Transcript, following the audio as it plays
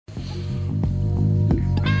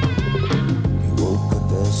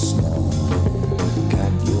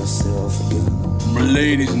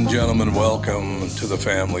Ladies and gentlemen, welcome to the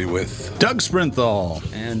family with Doug Sprinthal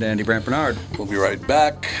and Andy Brant Bernard. We'll be right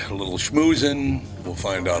back. A little schmoozing. We'll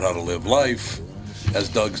find out how to live life as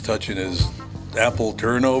Doug's touching his apple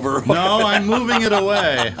turnover. No, I'm moving it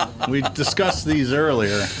away. We discussed these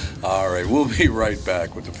earlier. All right, we'll be right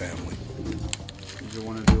back with the family. Did you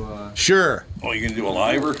want to do a... Sure. Oh, you gonna do a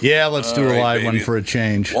liver? Yeah, let's do a live baby. one for a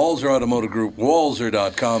change. Walser Automotive Group,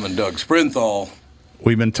 Walser.com, and Doug Sprinthal.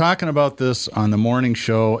 We've been talking about this on the morning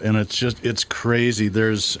show, and it's crazy.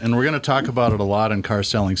 And we're going to talk about it a lot in Car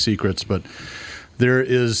Selling Secrets, but there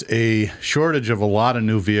is a shortage of a lot of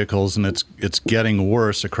new vehicles, and it's getting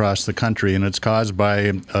worse across the country, and it's caused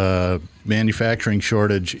by a manufacturing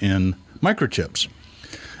shortage in microchips.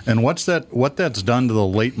 And what that's done to the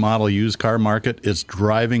late model used car market is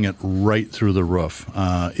driving it right through the roof.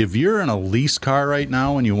 If you're in a lease car right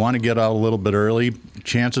now and you want to get out a little bit early,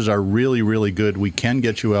 chances are really, really good we can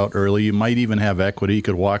get you out early. You might even have equity. You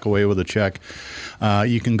could walk away with a check.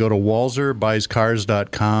 You can go to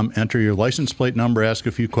walserbuyscars.com, enter your license plate number, ask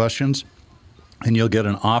a few questions, and you'll get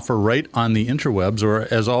an offer right on the interwebs. Or,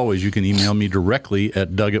 as always, you can email me directly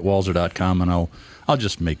at doug@walser.com, and I'll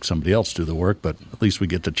just make somebody else do the work, but at least we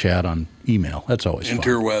get to chat on email. That's always fun.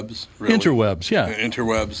 Interwebs, really? Interwebs, yeah.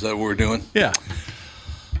 Interwebs that we're doing? Yeah.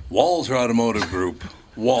 Walser Automotive Group,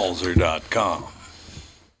 Walser.com.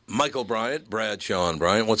 Michael Bryant, Bradshaw and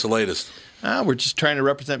Bryant, what's the latest? We're just trying to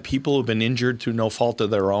represent people who've been injured through no fault of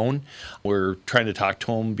their own. We're trying to talk to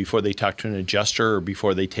them before they talk to an adjuster or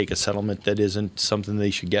before they take a settlement that isn't something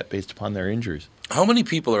they should get based upon their injuries. How many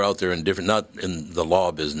people are out there not in the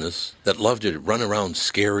law business, that love to run around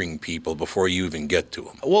scaring people before you even get to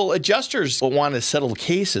them? Well, adjusters want to settle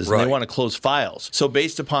cases and they want to close files. So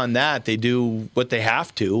based upon that, they do what they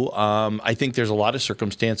have to. I think there's a lot of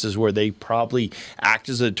circumstances where they probably act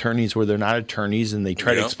as attorneys where they're not attorneys, and they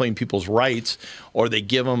try to explain people's rights, or they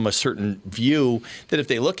give them a certain view that if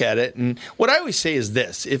they look at it. And what I always say is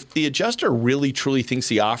this: if the adjuster really truly thinks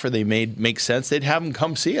the offer they made makes sense, they'd have them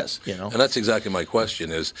come see us. And that's exactly my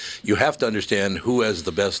question is, you have to understand who has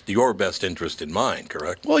your best interest in mind,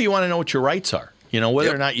 correct? Well, you want to know what your rights are.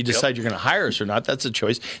 Whether or not you decide you're going to hire us or not, that's a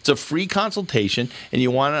choice. It's a free consultation, and you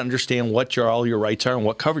want to understand what all your rights are and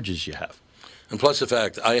what coverages you have. And plus the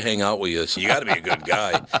fact I hang out with you, so you got to be a good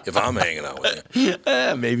guy if I'm hanging out with you.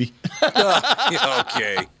 Maybe.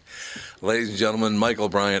 Okay. Ladies and gentlemen, Michael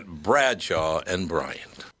Bryant, Bradshaw and Bryant.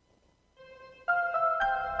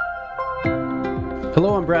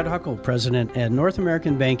 Hello, I'm Brad Huckle, President at North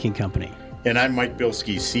American Banking Company. And I'm Mike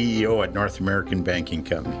Bilski, CEO at North American Banking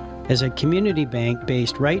Company. As a community bank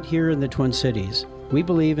based right here in the Twin Cities, we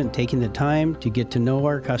believe in taking the time to get to know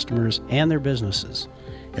our customers and their businesses.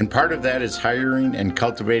 And part of that is hiring and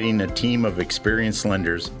cultivating a team of experienced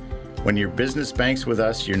lenders. When your business banks with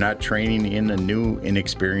us, you're not training in a new,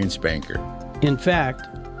 inexperienced banker. In fact,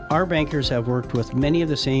 our bankers have worked with many of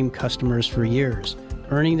the same customers for years,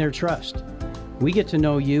 earning their trust. We get to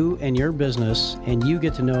know you and your business, and you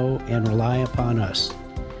get to know and rely upon us.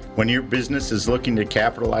 When your business is looking to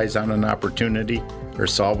capitalize on an opportunity or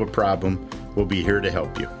solve a problem, we'll be here to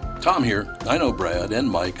help you. Tom here. I know Brad and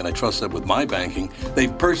Mike, and I trust that with my banking,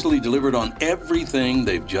 they've personally delivered on everything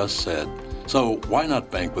they've just said. So why not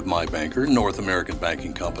bank with my banker, North American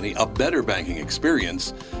Banking Company, a better banking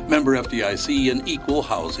experience, member FDIC, and equal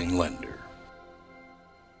housing lender.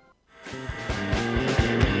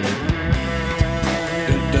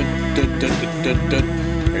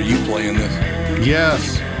 Are you playing this?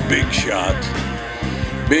 Yes. Big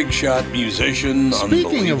shot musician.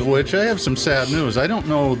 Speaking of which, I have some sad news. I don't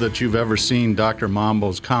know that you've ever seen Dr.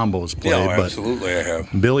 Mambo's Combos play, but absolutely I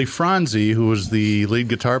have. Billy Franzi, who was the lead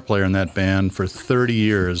guitar player in that band for 30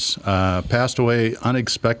 years, passed away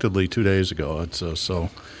unexpectedly 2 days ago. So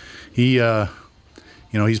he,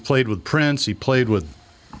 he's played with Prince. He played with.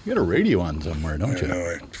 You got a radio on somewhere, don't you? I know,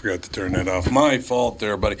 I forgot to turn that off. My fault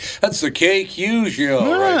there, buddy. That's the KQ show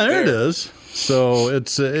right there. It is. So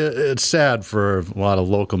it's sad for a lot of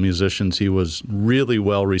local musicians. He was really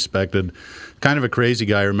well respected, kind of a crazy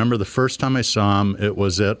guy. I remember the first time I saw him, it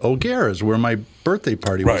was at O'Gara's, where my birthday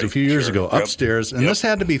party was a few years ago, upstairs. And this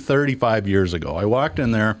had to be 35 years ago. I walked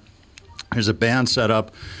in there. There's a band set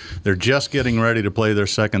up. They're just getting ready to play their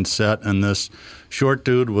second set, and this short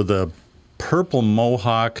dude with a purple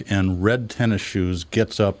mohawk and red tennis shoes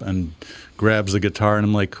gets up and grabs the guitar, and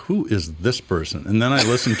I'm like, who is this person? And then I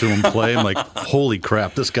listened to him play. I'm like, holy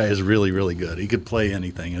crap, this guy is really, really good. He could play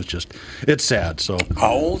anything. It's sad. So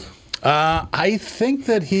how old? I think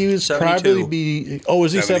that he was 72. probably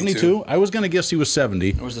is he 72? I was going to guess he was 70.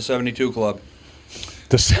 It was the 72 Club.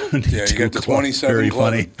 The 72 Yeah, you got the club. 27 Very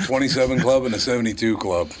club, funny. 27 club, and the 72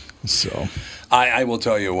 club. So, I will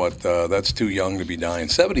tell you what, that's too young to be dying.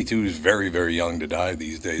 72 is very, very young to die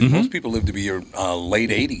these days. Mm-hmm. Most people live to be your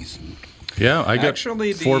late 80s. yeah, I got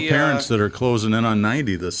Actually, four the, parents that are closing in on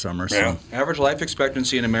 90 this summer. So. Yeah. Average life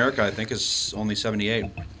expectancy in America, I think, is only 78.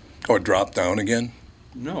 Or drop down again.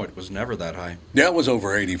 No, it was never that high. Yeah, it was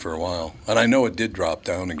over 80 for a while. And I know it did drop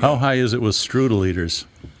down again. How high is it with strudel eaters?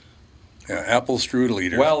 Yeah, apple strudel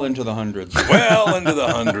eater. Well into the hundreds. Well into the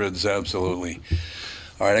hundreds, absolutely.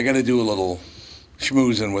 All right, I got to do a little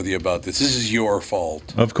schmoozing with you about this. This is your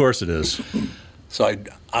fault. Of course it is. So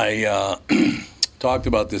I talked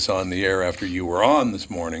about this on the air after you were on this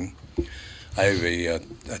morning. I have a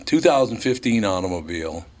 2015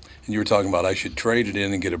 automobile, and you were talking about I should trade it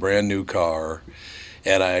in and get a brand new car.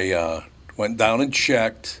 And I went down and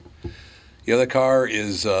checked. The other car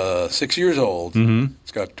is 6 years old. Mm-hmm.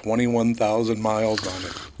 It's got 21,000 miles on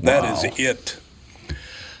it. That is it.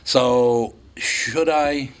 So should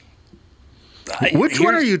I? Which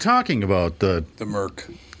one are you talking about? The Merc.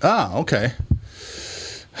 okay.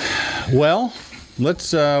 Well,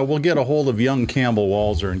 let's we'll get a hold of young Campbell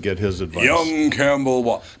Walzer and get his advice. Young Campbell.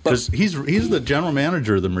 But Because he's the general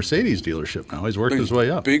manager of the Mercedes dealership now. He's worked his way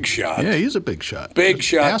up. Big shot. Yeah, he's a big shot. Big Just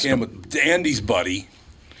shot, ask him. Campbell. Andy's buddy,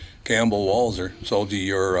 Campbell Walzer, sold you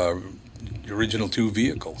your original two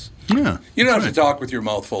vehicles. Yeah. You don't have to talk with your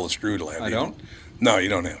mouth full of strudel, have you? I don't? No, you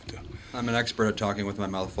don't have to. I'm an expert at talking with my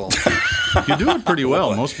mouth full. You do it pretty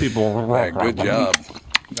well. Most people. All right, good job.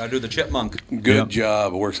 Gotta do the chipmunk. Good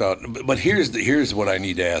job. It works out. But here's what I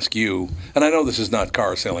need to ask you. And I know this is not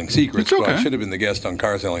Car Selling Secrets. It's okay. So I should have been the guest on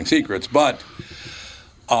Car Selling Secrets. But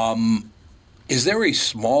is there a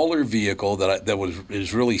smaller vehicle that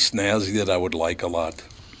is really snazzy that I would like a lot?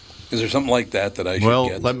 Is there something like that I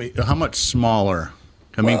should get? How much smaller?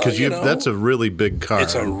 I mean, because that's a really big car.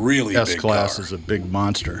 It's a really big S-Class car. is a big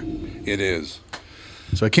monster. It is.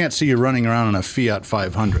 So I can't see you running around in a Fiat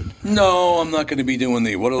 500. No, I'm not going to be doing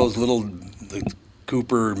what are those the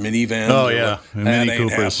Cooper minivans? Oh, yeah. Mini ain't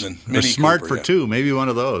Coopers. happening. They're Mini smart Cooper, for two. Maybe one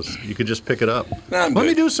of those. You could just pick it up. I'm Let me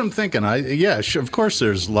good. do some thinking. Of course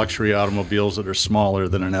there's luxury automobiles that are smaller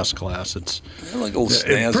than an S-Class. It's They're like old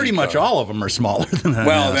snazzy pretty much car. all of them are smaller than an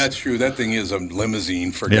Well, S. that's true. That thing is a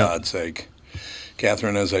limousine, for God's sake.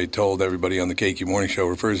 Catherine, as I told everybody on the KQ Morning Show,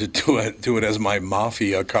 refers to it as my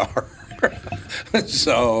mafia car.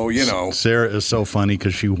 So, Sarah is so funny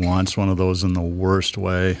because she wants one of those in the worst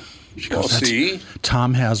way. She goes, see?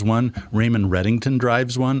 Tom has one. Raymond Reddington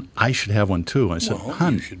drives one. I should have one too. I said,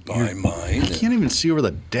 hon, you should buy mine. I can't even see over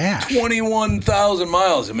the dash. 21,000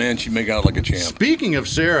 miles. And man, she'd make out like a champ. Speaking of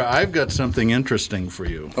Sarah, I've got something interesting for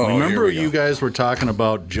you. Oh, here Remember we go. you guys were talking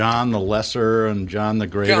about John the Lesser and John the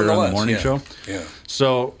Greater John the on the Less, morning yeah. show? Yeah.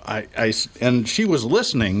 So and she was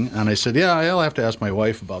listening, and I said, yeah, I'll have to ask my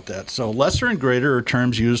wife about that. So lesser and greater are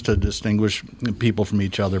terms used to distinguish people from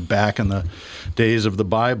each other back in the days of the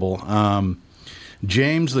Bible.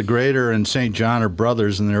 James the Greater and St. John are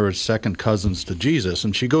brothers, and they were second cousins to Jesus.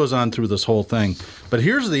 And she goes on through this whole thing. But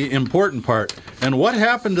here's the important part. And what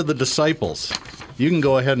happened to the disciples? You can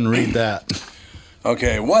go ahead and read that.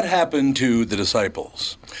 Okay, what happened to the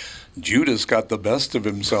disciples? Judas got the best of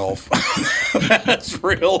himself. That's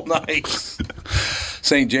real nice.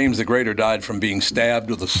 St. James the Greater died from being stabbed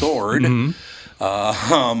with a sword.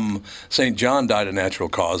 St. John died of natural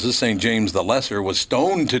causes. St. James the Lesser was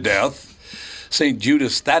stoned to death. St.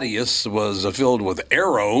 Judas Thaddeus was filled with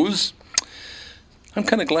arrows. I'm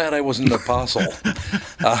kind of glad I wasn't an apostle.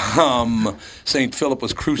 St. Philip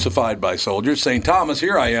was crucified by soldiers. St. Thomas,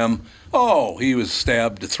 here I am. Oh, he was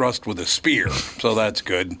thrust with a spear, so that's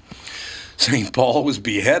good. St. Paul was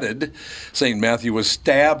beheaded. St. Matthew was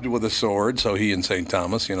stabbed with a sword, so he and St.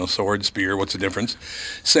 Thomas, sword, spear, what's the difference?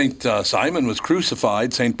 St. Simon was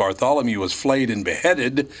crucified. St. Bartholomew was flayed and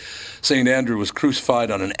beheaded. St. Andrew was crucified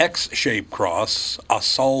on an X-shaped cross, a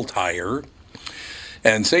saltire.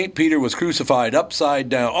 And St. Peter was crucified upside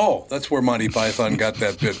down. Oh, that's where Monty Python got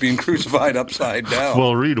that bit, being crucified upside down.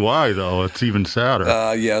 Well, read why, though. It's even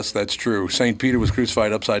sadder. Yes, that's true. St. Peter was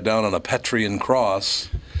crucified upside down on a Petrian cross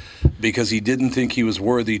because he didn't think he was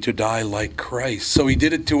worthy to die like Christ. So he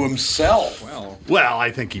did it to himself. Well, I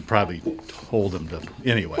think he probably told him to.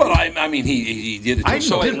 Anyway. Well, I mean, he did it to I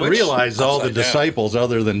himself. didn't realize all the Upside down. disciples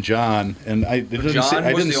other than John, and I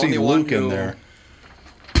didn't see Luke in there.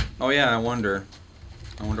 Oh, yeah, I wonder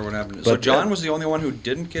what happened. So John was the only one who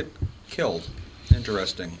didn't get killed.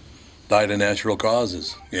 Interesting. Died of natural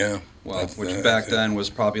causes, yeah. Well, which back then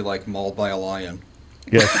was probably like mauled by a lion.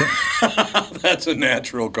 Yes. That's a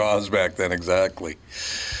natural cause back then, exactly.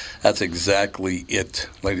 That's exactly it,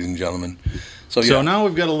 ladies and gentlemen. So now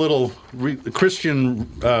we've got a little Christian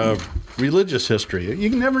religious history. You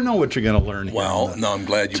never know what you're going to learn here. Well, no, I'm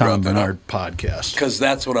glad you Tom brought that Bernard up. podcast. Because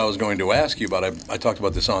that's what I was going to ask you about. I talked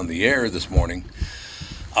about this on the air this morning.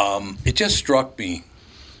 It just struck me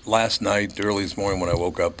last night, early this morning when I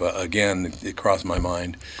woke up, again, it crossed my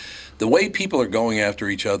mind. The way people are going after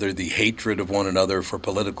each other, the hatred of one another for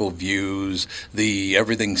political views, the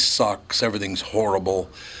everything sucks, everything's horrible.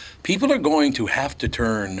 People are going to have to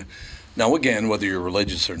turn. Now, again, whether you're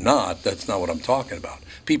religious or not, that's not what I'm talking about.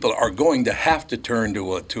 People are going to have to turn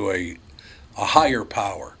to a higher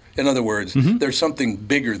power. In other words, there's something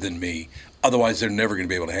bigger than me. Otherwise, they're never going to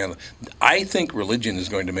be able to handle it. I think religion is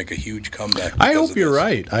going to make a huge comeback. I hope you're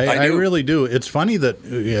right. I really do. It's funny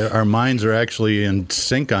that our minds are actually in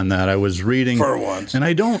sync on that. I was reading. For once. And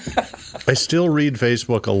I still read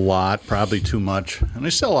Facebook a lot, probably too much. And I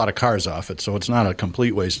sell a lot of cars off it, so it's not a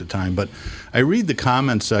complete waste of time. But I read the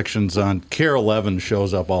comment sections on Care 11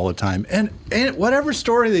 shows up all the time. And whatever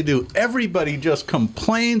story they do, everybody just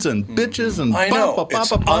complains and bitches and I know.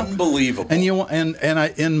 It's unbelievable. And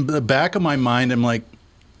in the back of my mind, I'm like,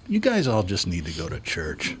 you guys all just need to go to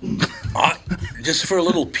church. Just for a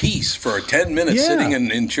little peace, for 10 minutes sitting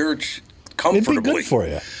in church comfortably. It'd be good for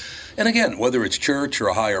you. And again, whether it's church or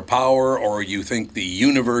a higher power, or you think the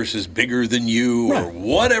universe is bigger than you, or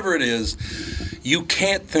whatever it is, you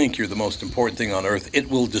can't think you're the most important thing on earth. It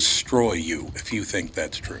will destroy you if you think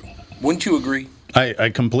that's true. Wouldn't you agree?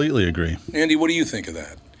 I completely agree. Andy, what do you think of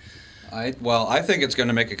that? I think it's going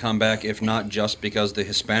to make a comeback, if not just because the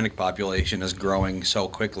Hispanic population is growing so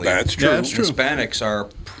quickly. That's true. Yeah, that's true. Hispanics are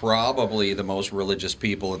probably the most religious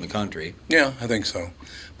people in the country. Yeah, I think so.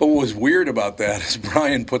 But what was weird about that is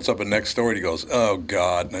Brian puts up a next story and he goes, "Oh,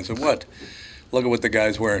 God." And I said, "What?" "Look at what the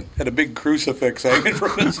guy's wearing." Had a big crucifix hanging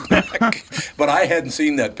from his neck. But I hadn't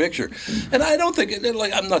seen that picture. And I don't think,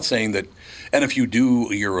 I'm not saying that, and if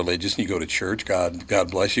you're religious and you go to church, God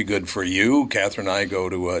bless you, good for you. Catherine and I go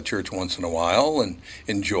to church once in a while and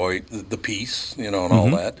enjoy the peace, and all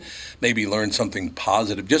that. Maybe learn something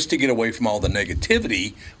positive. Just to get away from all the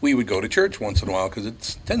negativity, we would go to church once in a while because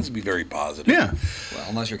it tends to be very positive. Yeah. Well,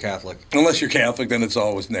 unless you're Catholic. Unless you're Catholic, then it's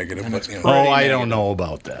always negative. But, I don't know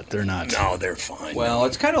about that. They're not. No, they're fine. Well,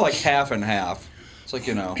 it's kind of like half and half. It's like,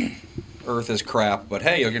 Earth is crap, but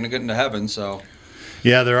hey, you're going to get into heaven, so.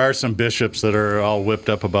 Yeah, there are some bishops that are all whipped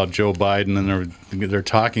up about Joe Biden, and they're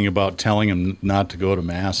talking about telling him not to go to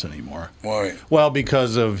Mass anymore. Why? Well,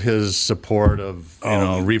 because of his support of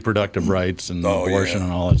reproductive rights and abortion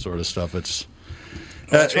and all that sort of stuff. It's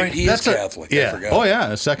that's right. He is Catholic. Yeah. I forgot. Oh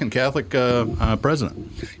yeah, a second Catholic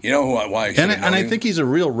president. You know why? I think he's a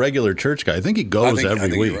real regular church guy. I think he goes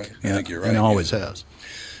every week. Right. I think you're right. And always has.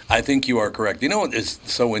 I think you are correct. You know what is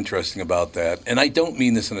so interesting about that? And I don't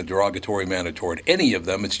mean this in a derogatory manner toward any of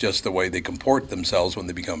them. It's just the way they comport themselves when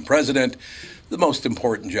they become president. The most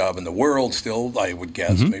important job in the world still, I would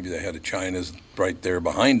guess. Maybe the head of China's right there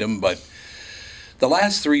behind him. But the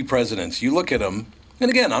last three presidents, you look at them, and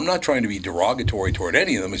again, I'm not trying to be derogatory toward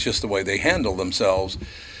any of them. It's just the way they handle themselves.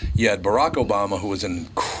 You had Barack Obama, who was an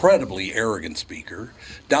incredibly arrogant speaker.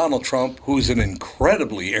 Donald Trump, who's an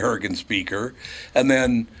incredibly arrogant speaker. And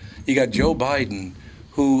then you got Joe Biden,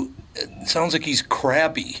 who sounds like he's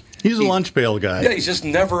crabby. He's a lunch pail guy. Yeah, he's just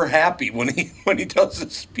never happy when he does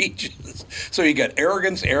his speeches. So you got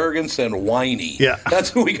arrogance, and whiny. Yeah. That's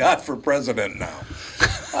who we got for president now.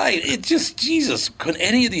 Jesus, could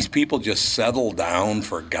any of these people just settle down,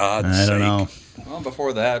 for God's sake? I don't know. Well,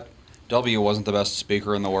 before that, W wasn't the best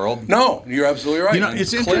speaker in the world. No, you're absolutely right. It's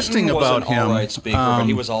Clinton interesting was about an him. all right speaker, but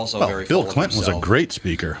he was also very Bill full Clinton of was a himself. great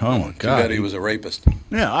speaker. Oh my Too God, bad he was a rapist.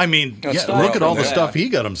 Yeah, I mean, That's look at all the that. stuff he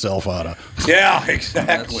got himself out of. Yeah,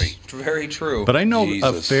 exactly. That's very true. But I know a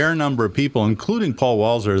Jesus. fair number of people, including Paul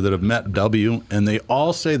Walzer, that have met W, and they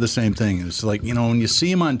all say the same thing. It's like, when you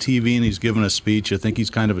see him on TV and he's giving a speech, you think he's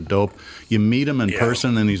kind of a dope. You meet him in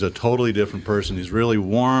person, and he's a totally different person. He's really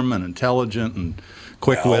warm and intelligent and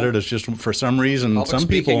quick-witted. It's just, for some reason, Public some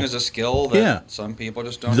speaking people is a skill that some people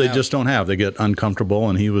just don't They have. just don't have. They get uncomfortable,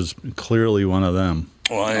 and he was clearly one of them.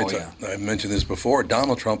 Well, I mentioned this before.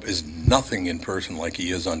 Donald Trump is nothing in person like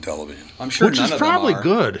he is on television. I'm sure Which none is of them probably are.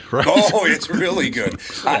 good, right? Oh, it's really good.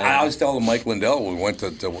 I was telling Mike Lindell, we went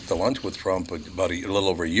to lunch with Trump about a little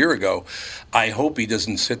over a year ago. I hope he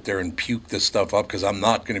doesn't sit there and puke this stuff up, because I'm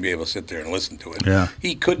not going to be able to sit there and listen to it. Yeah.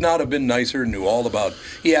 He could not have been nicer, knew all about.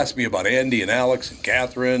 He asked me about Andy and Alex and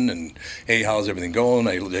Catherine and, hey, how's everything going?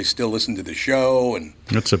 I still listen to the show. And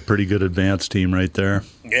That's a pretty good advanced team right there.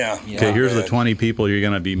 yeah. Okay, here's the 20 people you're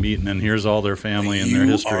going to be meeting, and here's all their family and their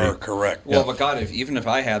history. You are correct. Well, but God, even if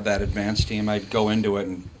I had that advanced team, I'd go into it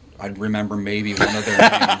and I'd remember maybe one of their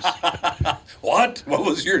names. What? What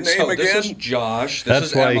was your name again? This is Josh. This That's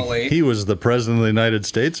is why Emily. he was the president of the United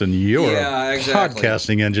States, and you're a exactly.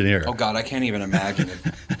 podcasting engineer. Oh, God, I can't even imagine it.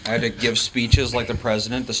 I had to give speeches like the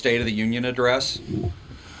president, the State of the Union address.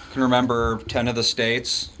 I can remember 10 of the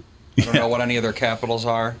states. I don't know what any of their capitals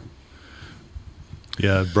are.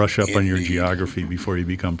 Yeah, brush up on your geography before you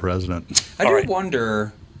become president. I do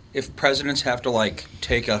wonder if presidents have to, like,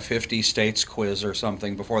 take a 50 states quiz or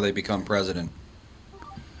something before they become president.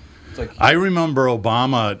 Like, I remember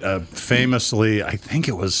Obama famously, I think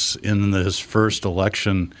it was in his first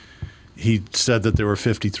election, he said that there were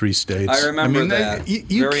 53 states. I remember that.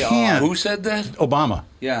 You Very can't. odd. Who said that? Obama.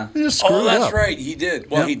 Yeah. He just screwed that's up. right. He did.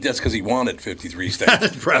 Well, that's because he wanted 53 states.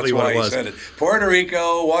 That's probably why what it he was. said it. Puerto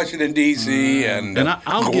Rico, Washington, D.C., and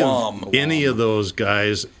I'll Guam. give any of those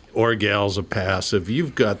guys or gals a pass. If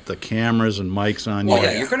you've got the cameras and mics on you, Well,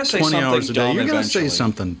 yeah, you're gonna say 20 hours something a day, dumb you're going to say eventually.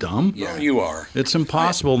 something dumb. Yeah. You are. It's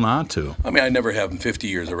impossible not to. I mean, I never have in 50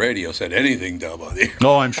 years of radio said anything dumb on the air.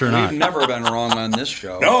 No, I'm sure not. We've never been wrong on this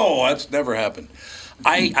show. No, that's never happened.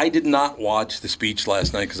 I did not watch the speech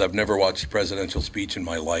last night because I've never watched a presidential speech in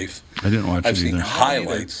my life. I didn't watch I've it seen either.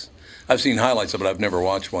 highlights. I've seen highlights of it. I've never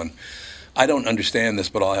watched one. I don't understand this,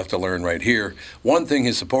 but I'll have to learn right here. One thing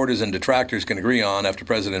his supporters and detractors can agree on after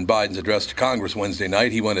President Biden's address to Congress Wednesday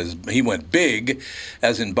night, he went big,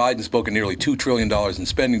 as in Biden spoke of nearly $2 trillion in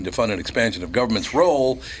spending to fund an expansion of government's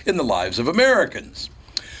role in the lives of Americans.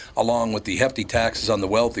 Along with the hefty taxes on the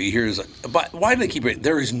wealthy, but why do they keep it?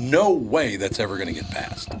 There is no way that's ever going to get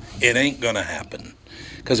passed. It ain't going to happen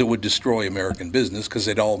because it would destroy American business because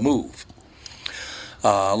they'd all move.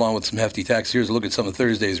 Along with some hefty taxes, here's a look at some of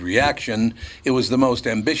Thursday's reaction. It was the most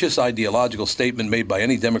ambitious ideological statement made by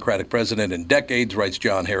any Democratic president in decades, writes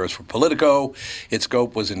John Harris for Politico. Its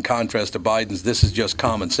scope was in contrast to Biden's "this is just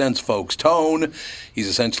common sense, folks" tone. He's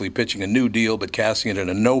essentially pitching a new deal, but casting it in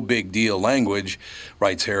a no big deal language,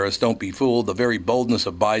 writes Harris. Don't be fooled. The very boldness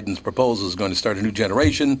of Biden's proposal is going to start a new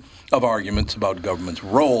generation of arguments about government's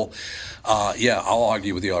role. I'll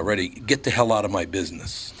argue with you already. Get the hell out of my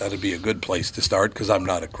business. That'd be a good place to start because I'm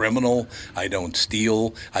not a criminal. I don't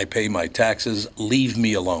steal. I pay my taxes. Leave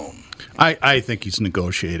me alone. I think he's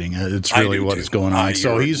negotiating. It's really what is going on.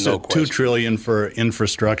 So he's at $2 trillion for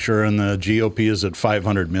infrastructure, and the GOP is at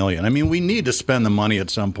 $500 million. I mean, we need to spend the money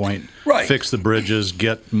at some point. Right. Fix the bridges,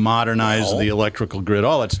 modernize the electrical grid.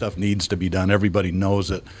 All that stuff needs to be done. Everybody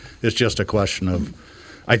knows it. It's just a question of,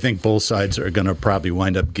 I think both sides are going to probably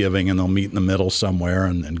wind up giving, and they'll meet in the middle somewhere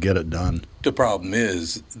and get it done. The problem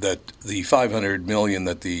is that the $500 million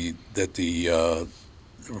that the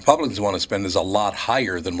Republicans want to spend is a lot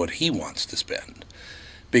higher than what he wants to spend.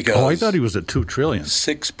 Because I thought he was at $2 trillion.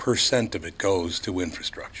 6% of it goes to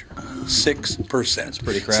infrastructure. 6%. That's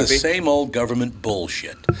pretty crappy. It's the same old government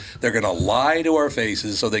bullshit. They're going to lie to our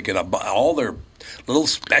faces so they can buy all their little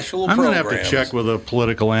special I'm programs. going to have to check with a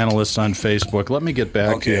political analyst on Facebook. Let me get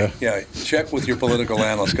back to you. Yeah, check with your political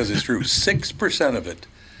analyst because it's true. 6% of it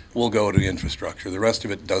will go to infrastructure. The rest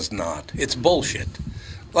of it does not. It's bullshit.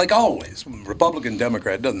 Like always. Republican,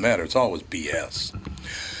 Democrat, it doesn't matter. It's always BS.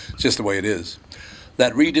 It's just the way it is.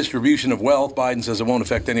 That redistribution of wealth, Biden says it won't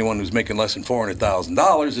affect anyone who's making less than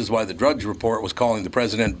 $400,000, is why the Drudge Report was calling the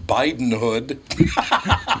president Bidenhood.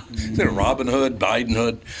 Is it Robin Hood,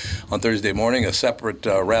 Bidenhood? On Thursday morning, a separate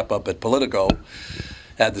wrap-up at Politico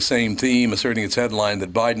had the same theme, asserting its headline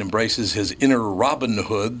that Biden embraces his inner Robin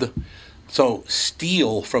Hood. So,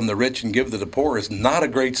 steal from the rich and give to the poor is not a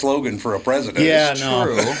great slogan for a president. Yeah, it's no.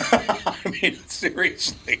 true. I mean,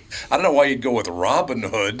 seriously. I don't know why you'd go with Robin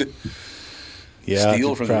Hood. Yeah,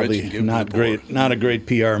 Steal from the rich and give not to the poor. great. Not a great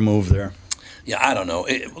PR move there. Yeah, I don't know.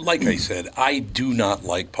 Like I said, I do not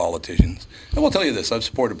like politicians. And we'll tell you this, I've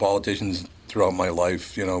supported politicians throughout my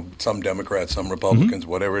life, some Democrats, some Republicans,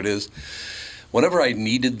 whatever it is. Whenever I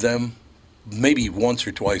needed them, maybe once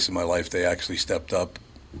or twice in my life they actually stepped up.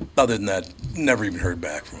 Other than that, never even heard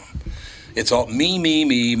back from them. It's all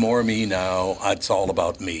me, more me now. It's all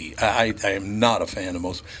about me. I am not a fan of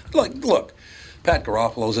most. Look, Pat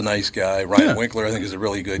Garofalo's a nice guy. Ryan Winkler, I think, is a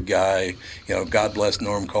really good guy. God bless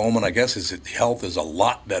Norm Coleman. I guess his health is a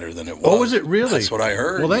lot better than it was. Oh, is it really? That's what I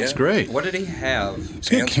heard. Well, that's great. What did he have? He's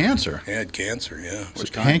got cancer. He had cancer, yeah.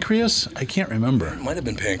 Pancreas? I can't remember. It might have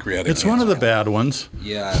been pancreatic It's cancer. one of the bad ones.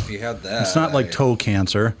 Yeah, if you had that. It's not like toe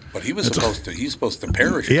cancer. But he was supposed to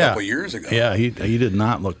perish a couple years ago. Yeah, he did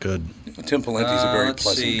not look good. Tim Pawlenty's a very let's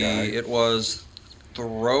pleasant see. guy. It was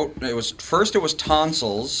throat. It was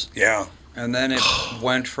tonsils. Yeah. And then it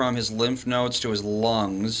went from his lymph nodes to his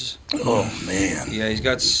lungs. Oh, man. Yeah, he's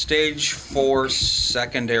got stage 4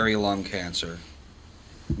 secondary lung cancer.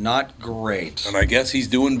 Not great. And I guess he's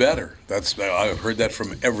doing better. I've heard that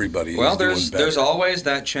from everybody. Well, there's always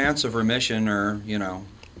that chance of remission or,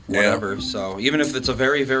 whatever. Yeah. So even if it's a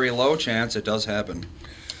very, very low chance, it does happen.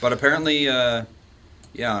 But apparently,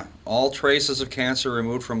 all traces of cancer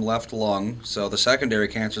removed from left lung. So the secondary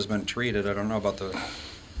cancer has been treated. I don't know about the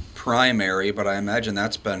primary, but I imagine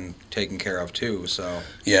that's been taken care of too. So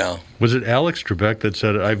yeah, was it Alex Trebek that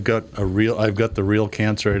said, "I've got the real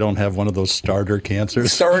cancer. I don't have one of those starter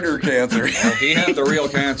cancers." Starter cancer. Well, he had the real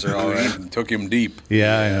cancer. All right, it took him deep.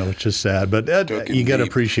 Yeah, I know, which is sad, but you got to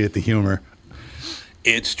appreciate the humor.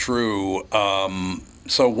 It's true.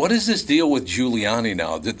 So what is this deal with Giuliani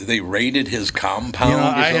now? Did they raided his compound?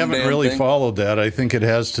 I haven't really followed that. I think it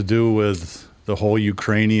has to do with the whole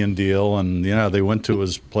Ukrainian deal, and they went to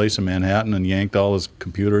his place in Manhattan and yanked all his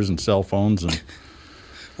computers and cell phones. And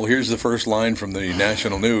well, here's the first line from the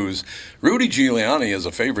national news. Rudy Giuliani is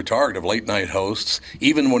a favorite target of late-night hosts,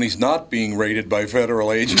 even when he's not being raided by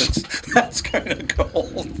federal agents. That's kind of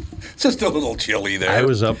cold. It's just a little chilly there. I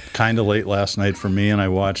was up kind of late last night for me, and I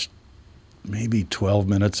watched maybe 12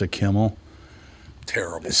 minutes of Kimmel.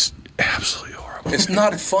 Terrible. It's absolutely horrible. It's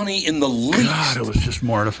not funny in the least. God, it was just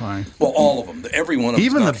mortifying. Well, all of them. Every one of them.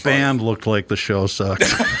 Even the band looked like the show sucked.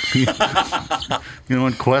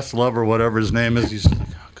 When Questlove or whatever his name is, he's like,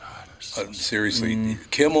 oh, God. Seriously,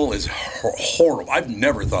 Kimmel is horrible. I've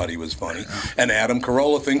never thought he was funny. And Adam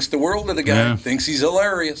Carolla thinks the world of the guy. Thinks he's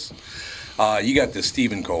hilarious. You got this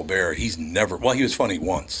Stephen Colbert. He was funny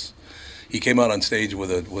once. He came out on stage with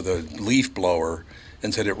a leaf blower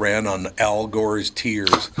and said it ran on Al Gore's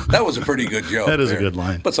tears. That was a pretty good joke. That is a good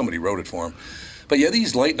line. But somebody wrote it for him. But yeah,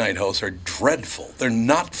 these late night hosts are dreadful. They're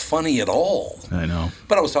not funny at all. I know.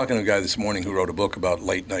 But I was talking to a guy this morning who wrote a book about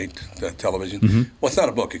late night television. Mm-hmm. Well, it's not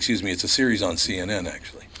a book, excuse me. It's a series on CNN,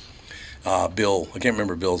 actually. Bill, I can't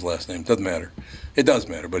remember Bill's last name. Doesn't matter. It does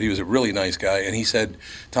matter, but he was a really nice guy. And he said,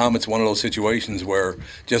 Tom, it's one of those situations where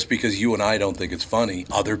just because you and I don't think it's funny,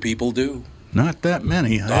 other people do. Not that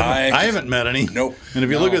many. I haven't met any. Nope. And if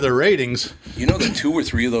you look at the ratings. You know that 2 or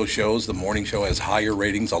 3 of those shows, the morning show has higher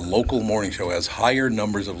ratings. A local morning show has higher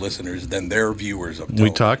numbers of listeners than their viewers of television.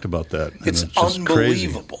 We talked about that. It's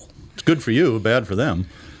unbelievable. Crazy. It's good for you, bad for them.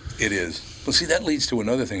 It is. Well, see, that leads to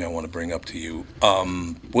another thing I want to bring up to you.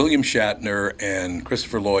 William Shatner and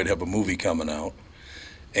Christopher Lloyd have a movie coming out.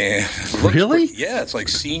 And really? Yeah, it's like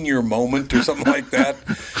Senior Moment or something like that.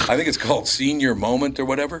 I think it's called Senior Moment or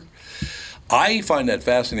whatever. I find that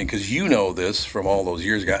fascinating because you know this from all those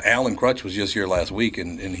years ago. Alan Crutch was just here last week,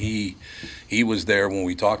 and he was there when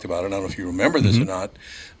we talked about it. I don't know if you remember this or not,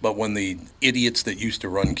 but when the idiots that used to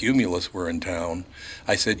run Cumulus were in town,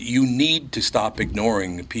 I said, you need to stop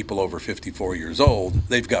ignoring people over 54 years old.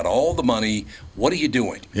 They've got all the money. What are you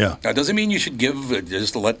doing? Yeah. Now, it doesn't mean you should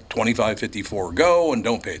just let 25, 54 go and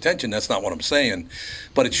don't pay attention. That's not what I'm saying.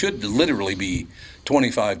 But it should literally be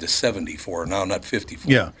 25 to 74 now, not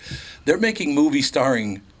 54. Yeah. They're making movies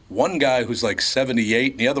starring one guy who's like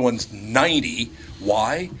 78 and the other one's 90.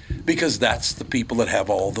 Why? Because that's the people that have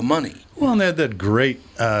all the money. Well, and they had that great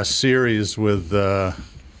series with,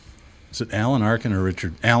 is it Alan Arkin or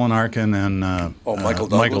Richard? Alan Arkin and Michael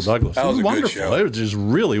Douglas. Michael Douglas. That was a wonderful. good show. It was just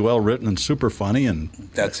really well written and super funny. And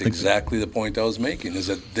that's exactly the point I was making, is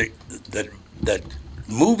that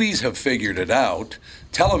movies have figured it out.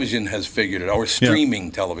 Television has figured it out, or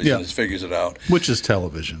streaming television has figured it out. Which is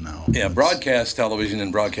television now. Yeah, broadcast television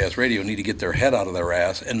and broadcast radio need to get their head out of their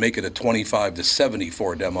ass and make it a 25 to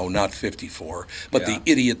 74 demo, not 54. But the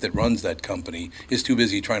idiot that runs that company is too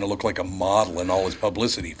busy trying to look like a model in all his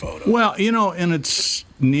publicity photos. Well, and it's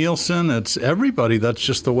Nielsen, it's everybody. That's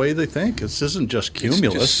just the way they think. This isn't just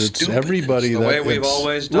Cumulus. It's everybody. It's the way we've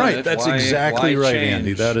always done it. Right, that's exactly right, change?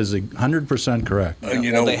 Andy. That is 100% correct.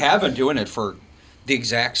 Well, they have been doing it for the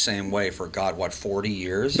exact same way for, 40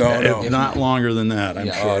 years? No. Not longer than that,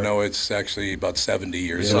 I'm sure. No, it's actually about 70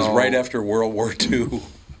 years. It was right after World War II.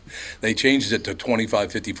 They changed it to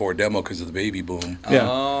 25-54 demo because of the baby boom. Yeah.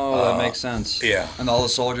 Oh, that makes sense. Yeah. And all the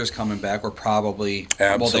soldiers coming back were probably,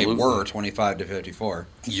 Absolutely. Well, they were 25 to 54.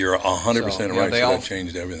 You're 100% right, so that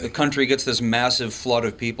changed everything. The country gets this massive flood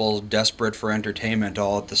of people desperate for entertainment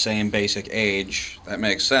all at the same basic age. That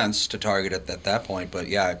makes sense to target it at that point, but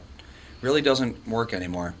yeah, it really doesn't work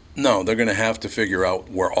anymore. No, they're going to have to figure out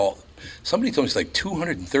where all... Somebody told me it's like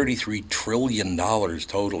 $233 trillion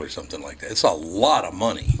total or something like that. It's a lot of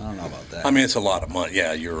money. I don't know about that. I mean, it's a lot of money.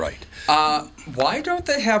 Yeah, you're right. Why don't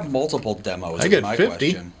they have multiple demos? I get my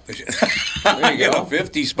 50. Question. There you Get go. a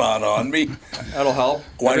 50 spot on me. That'll help.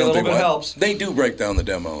 Why Every don't little they? bit helps. They do break down the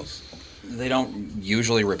demos. They don't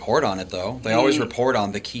usually report on it though. They always report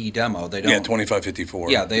on the key demo. They don't. Yeah, 2554.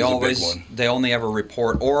 Yeah, they always. A big one. They only ever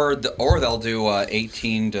report, or they'll do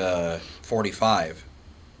 18 to 45.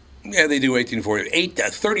 Yeah, they do 18 to 40.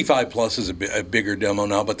 35 plus is a bigger demo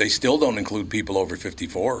now, but they still don't include people over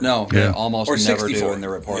 54. No, they almost or never 64. do in the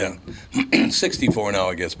reporting. Yeah. 64 now,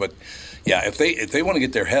 I guess. But yeah, if they want to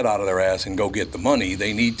get their head out of their ass and go get the money,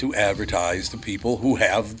 they need to advertise to people who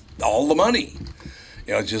have all the money.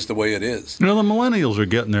 You know, it's just the way it is. You know, the millennials are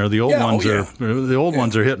getting there. The old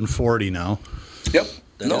ones are hitting 40 now. Yep.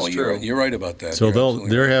 That is true. You're right about that. So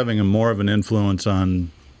they're having more of an influence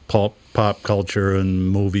on pop culture and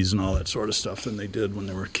movies and all that sort of stuff than they did when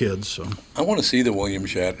they were kids. So I want to see the William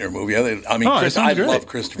Shatner movie. I love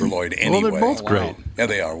Christopher Lloyd anyway. Well, they're both great. Yeah,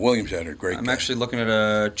 they are. William Shatner, great. I'm actually looking at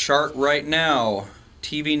a chart right now.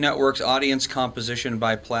 TV networks audience composition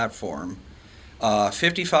by platform.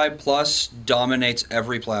 55 plus dominates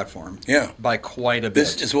every platform. Yeah, by quite a bit.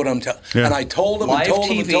 This is what I'm telling. Yeah. And I told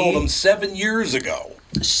them 7 years ago.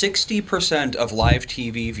 60% of live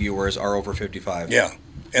TV viewers are over 55. Yeah,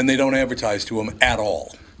 and they don't advertise to them at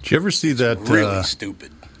all. Did you ever see that really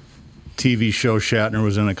stupid TV show Shatner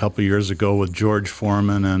was in a couple years ago with George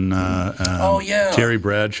Foreman and Terry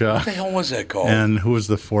Bradshaw? What the hell was that called? And who was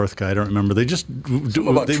the fourth guy? I don't remember. They just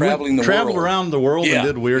traveled around the world and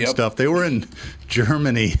did weird stuff. They were in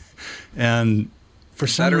Germany, and for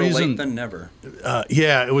some Better reason, late than never.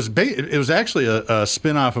 It was actually a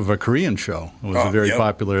spin-off of a Korean show. It was very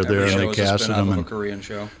popular there, and they casted him. Of a Korean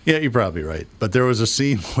show. Yeah, you're probably right. But there was a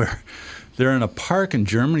scene where they're in a park in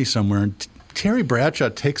Germany somewhere, and Terry Bradshaw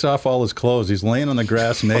takes off all his clothes. He's laying on the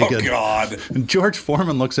grass naked. Oh, God. And George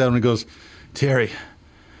Foreman looks at him and goes, Terry,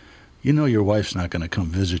 you know your wife's not going to come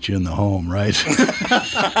visit you in the home, right?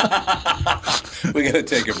 We got to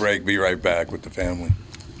take a break. Be right back with the family.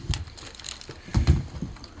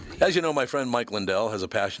 As you know, my friend Mike Lindell has a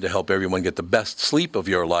passion to help everyone get the best sleep of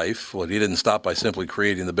your life. Well, he didn't stop by simply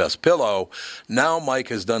creating the best pillow. Now Mike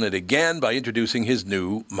has done it again by introducing his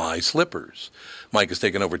new My Slippers. Mike has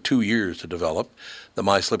taken over 2 years to develop. The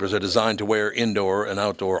My Slippers are designed to wear indoor and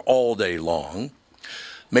outdoor all day long.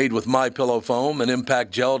 Made with MyPillow foam and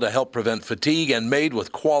impact gel to help prevent fatigue, and made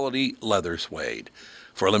with quality leather suede.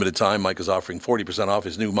 For a limited time, Mike is offering 40% off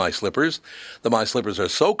his new My Slippers. The My Slippers are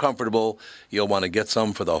so comfortable, you'll want to get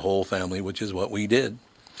some for the whole family, which is what we did.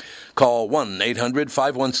 Call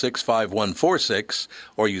 1-800-516-5146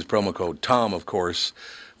 or use promo code TOM, of course.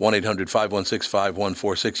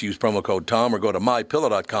 1-800-516-5146. Use promo code TOM or go to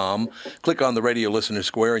MyPillow.com. Click on the radio listener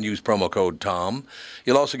square and use promo code TOM.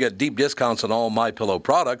 You'll also get deep discounts on all MyPillow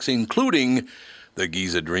products, including the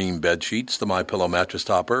Giza Dream bed sheets, the MyPillow mattress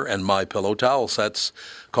topper, and MyPillow towel sets.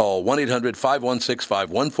 Call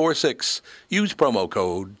 1-800-516-5146. Use promo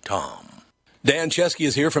code TOM. Dan Chesky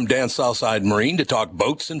is here from Dan's Southside Marine to talk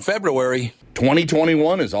boats in February.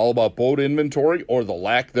 2021 is all about boat inventory or the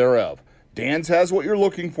lack thereof. Dan's has what you're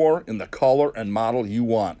looking for in the color and model you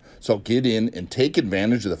want. So get in and take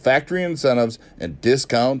advantage of the factory incentives and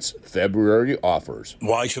discounts February offers.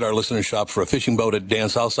 Why should our listeners shop for a fishing boat at Dan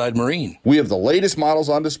Southside Marine? We have the latest models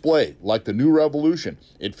on display, like the new Revolution.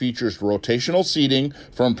 It features rotational seating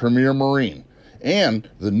from Premier Marine. And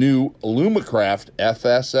the new Alumacraft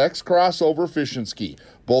FSX crossover fishing ski.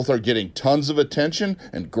 Both are getting tons of attention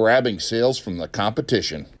and grabbing sales from the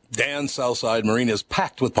competition. Dan Southside Marine is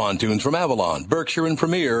packed with pontoons from Avalon, Berkshire, and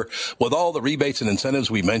Premier with all the rebates and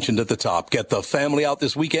incentives we mentioned at the top. Get the family out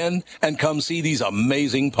this weekend and come see these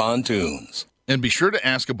amazing pontoons. And be sure to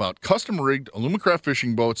ask about custom-rigged Alumacraft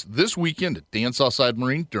fishing boats this weekend at Dan Southside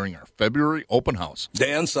Marine during our February open house.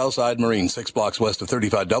 Dan Southside Marine, 6 blocks west of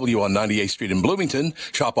 35W on 98th Street in Bloomington.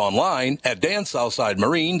 Shop online at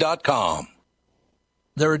dansouthsidemarine.com.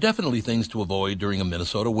 There are definitely things to avoid during a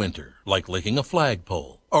Minnesota winter, like licking a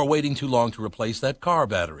flagpole or waiting too long to replace that car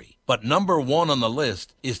battery. But number one on the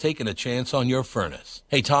list is taking a chance on your furnace.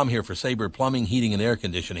 Hey, Tom here for Sabre Plumbing, Heating, and Air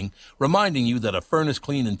Conditioning, reminding you that a furnace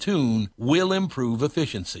clean and tune will improve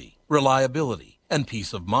efficiency, reliability, and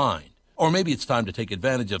peace of mind. Or maybe it's time to take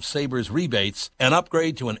advantage of Sabre's rebates and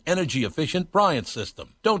upgrade to an energy-efficient Bryant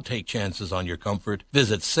system. Don't take chances on your comfort.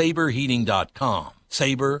 Visit SaberHeating.com.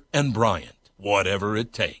 Sabre and Bryant. Whatever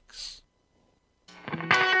it takes.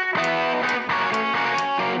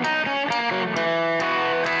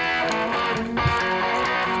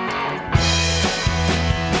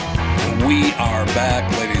 We are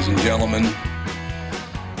back, ladies and gentlemen.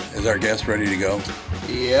 Is our guest ready to go?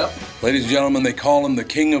 Yep. Ladies and gentlemen, they call him the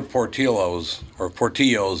King of Portillos, or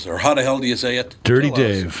how the hell do you say it? Dirty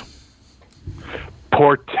Dave.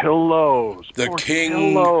 Portillo's. The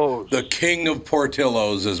king of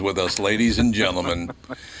Portillo's is with us, ladies and gentlemen.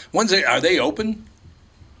 Are they open?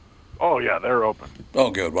 Oh yeah, they're open. Oh,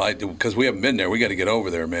 good. Well, because we haven't been there. We got to get over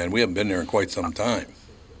there, man. We haven't been there in quite some time.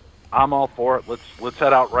 I'm all for it. Let's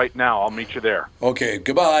head out right now. I'll meet you there. Okay.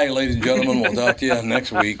 Goodbye, ladies and gentlemen. We'll talk to you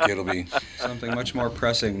next week. It'll be something much more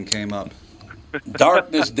pressing came up.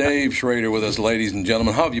 Darkness Dave Schrader with us, ladies and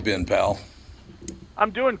gentlemen. How have you been, pal?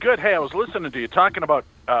 I'm doing good. Hey, I was listening to you talking about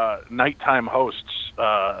nighttime hosts.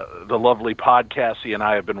 The lovely Podcassie and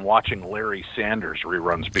I have been watching Larry Sanders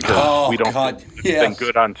reruns because we don't think anything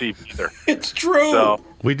good on TV either. It's true. So,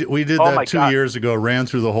 we did that 2 years ago, ran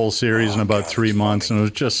through the whole series in about 3 months, and it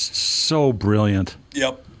was just so brilliant.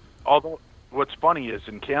 Yep. Although what's funny is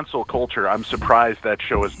in cancel culture, I'm surprised that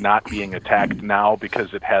show is not being attacked now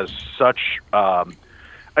because it has such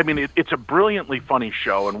it's a brilliantly funny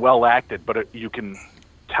show and well acted, but you can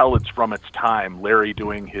tell it's from its time. Larry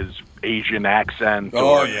doing his Asian accent.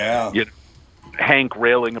 Hank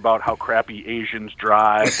railing about how crappy Asians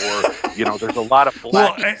drive, or there's a lot of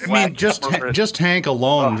black. Well, just Hank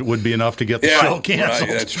alone would be enough to get the show canceled.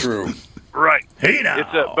 Right, that's true. Right. Hey now.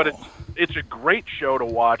 It's a great show to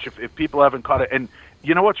watch if people haven't caught it. And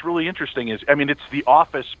you know what's really interesting is, it's The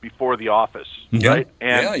Office before The Office, right?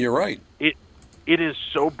 And you're right. It is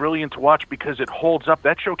so brilliant to watch because it holds up.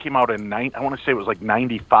 That show came out in I want to say it was like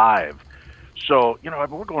 95. So,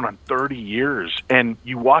 we're going on 30 years, and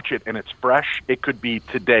you watch it, and it's fresh. It could be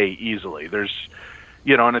today easily. There's,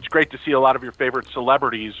 and it's great to see a lot of your favorite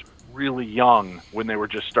celebrities really young when they were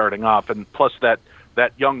just starting off. And plus that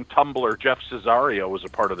young tumbler, Jeff Cesario, was a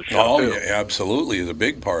part of the show, too. Oh, yeah, absolutely. Is a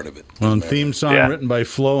big part of it. Well, and theme song written by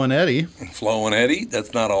Flo and Eddie. Flo and Eddie,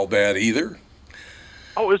 that's not all bad either.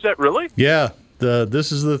 Oh, is that really? Yeah.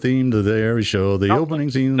 This is the theme to the Larry show. The opening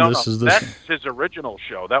theme. That's his original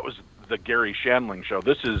show. That was the Gary Shandling show.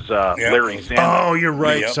 This is Larry Sanders. Oh, you're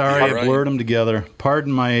right. Sorry, I blurred them together.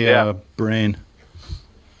 Pardon my brain.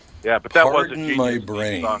 Yeah, but that was a Pardon my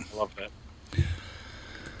brain. Song. I love that.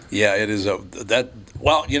 Yeah, it is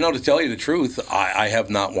Well, to tell you the truth, I have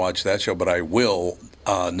not watched that show, but I will.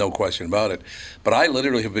 No question about it. But I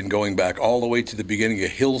literally have been going back all the way to the beginning of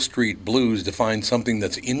Hill Street Blues to find something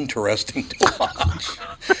that's interesting to watch.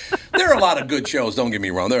 There are a lot of good shows, don't get me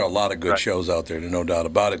wrong. There are a lot of good shows out there, no doubt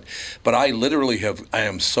about it. But I literally I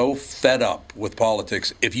am so fed up with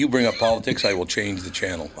politics. If you bring up politics, I will change the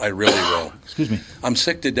channel. I really will. Excuse me. I'm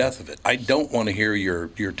sick to death of it. I don't want to hear your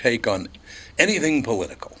take on anything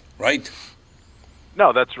political, right?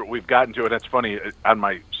 No, that's what we've gotten to, and it's funny, on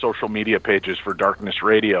my social media pages for Darkness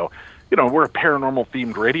Radio, we're a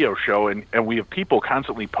paranormal-themed radio show, and we have people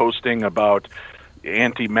constantly posting about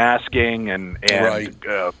anti-masking and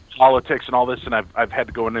politics and all this, and I've had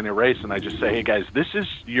to go in and erase, and I just say, hey, guys, this is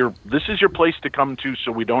your place to come to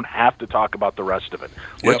so we don't have to talk about the rest of it.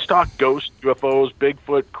 Let's talk ghosts, UFOs,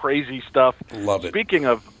 Bigfoot, crazy stuff. Love it. Speaking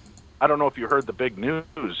of, I don't know if you heard the big news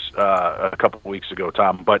a couple of weeks ago,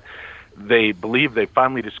 Tom, but they believe they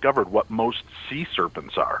finally discovered what most sea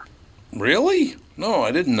serpents are. Really? No,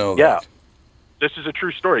 I didn't know that. Yeah. This is a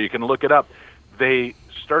true story. You can look it up. They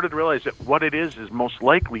started to realize that what it is most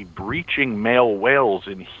likely breaching male whales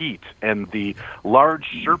in heat, and the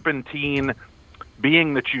large serpentine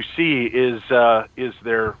being that you see is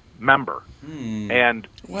their member. And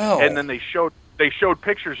then they showed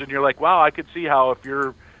pictures, and you're like, wow, I could see how if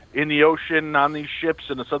you're in the ocean on these ships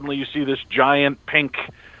and suddenly you see this giant pink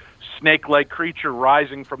snake-like creature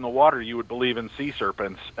rising from the water, you would believe in sea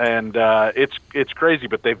serpents, and it's crazy.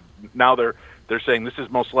 But they're saying this is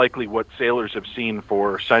most likely what sailors have seen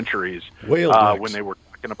for centuries when they were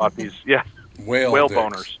talking about these whale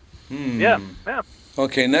boners. Yeah.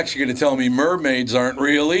 Okay, next you're going to tell me mermaids aren't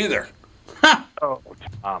real either. Oh,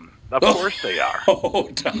 Tom. Of course they are. Oh,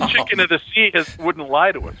 Tom. Chicken of the sea wouldn't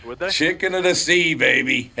lie to us, would they? Chicken of the sea,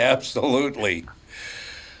 baby. Absolutely.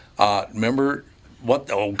 Remember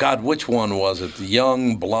which one was it? The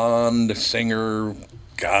young blonde singer,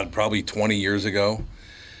 probably 20 years ago.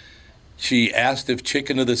 She asked if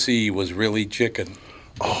Chicken of the Sea was really chicken.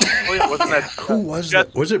 Oh, wasn't that who was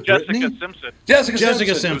that? Was it Brittany? Jessica Simpson?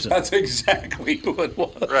 Jessica Simpson. That's exactly who it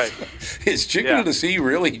was. Right. Is Chicken of the Sea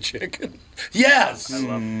really chicken? Yes. I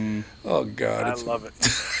love it. Oh, God. I love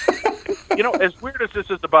it. As weird as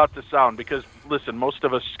this is about to sound, because, listen, most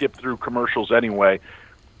of us skip through commercials anyway,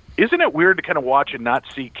 isn't it weird to kind of watch and not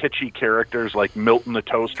see kitschy characters like Milton the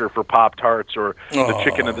Toaster for Pop-Tarts or the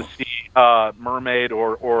Chicken of the Sea mermaid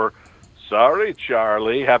or Sorry,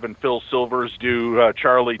 Charlie, having Phil Silvers do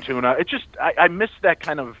Charlie Tuna. It just, I miss that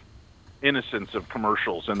kind of innocence of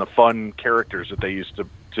commercials and the fun characters that they used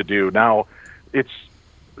to do. Now, it's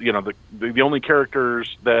the only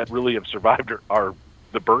characters that really have survived are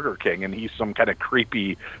the Burger King, and he's some kind of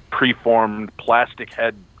creepy, preformed plastic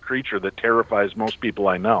head creature that terrifies most people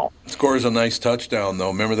I know. Scores a nice touchdown, though.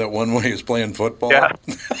 Remember that one when he was playing football? Yeah.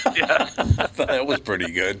 That was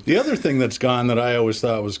pretty good. The other thing that's gone that I always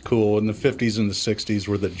thought was cool in the 50s and the 60s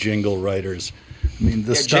were the jingle writers. I mean,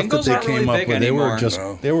 the stuff that they came up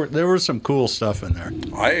with, there was some cool stuff in there.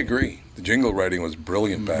 I agree. The jingle writing was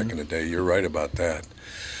brilliant back in the day. You're right about that.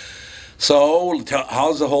 So,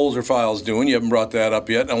 how's the Holzer Files doing? You haven't brought that up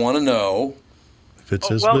yet. I want to know. If it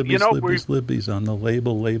says Libby's on the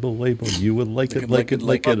label, you would like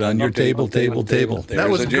it on your table.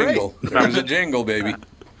 There's a jingle. There's a jingle, baby.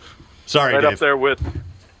 Sorry, right Dave. Up there with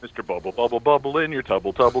Mr. Bubble, bubble, bubble in your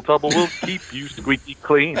tubble will keep you squeaky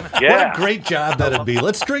clean. Yeah. What a great job that'd be.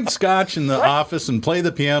 Let's drink scotch in the office and play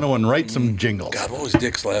the piano and write some jingles. God, what was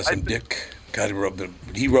Dick's last name? Dick. God,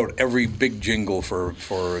 he wrote every big jingle for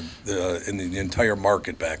in the entire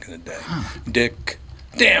market back in the day. Dick.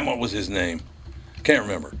 Damn, what was his name? Can't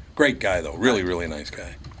remember. Great guy, though. Really, really nice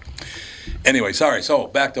guy. Anyway, sorry. So,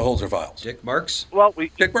 back to Holzer Files. Dick Marks? Well,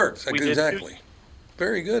 Dick Marks, exactly.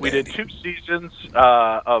 Very good, We Andy. did 2 seasons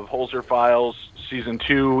of Holzer Files. Season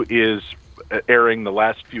 2 is airing the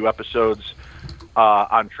last few episodes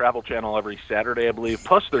on Travel Channel every Saturday, I believe.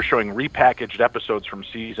 Plus, they're showing repackaged episodes from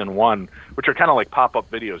Season 1, which are kind of like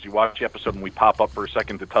pop-up videos. You watch the episode and we pop up for a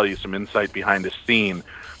second to tell you some insight behind a scene.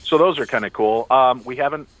 So those are kind of cool. We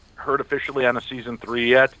haven't heard officially on a Season 3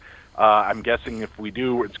 yet. I'm guessing if we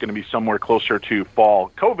do, it's going to be somewhere closer to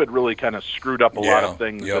fall. COVID really kind of screwed up a lot of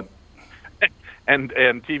things. Yep. And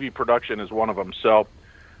TV production is one of them. So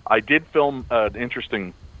I did film an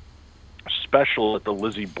interesting special at the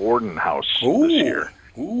Lizzie Borden house this year.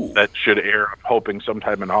 That should air, I'm hoping,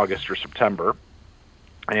 sometime in August or September.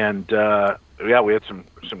 And, we had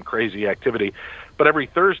some crazy activity. But every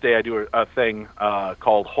Thursday I do a thing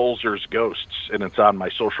called Holzer's Ghosts, and it's on my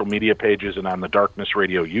social media pages and on the Darkness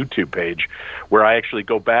Radio YouTube page, where I actually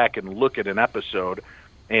go back and look at an episode,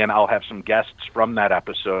 and I'll have some guests from that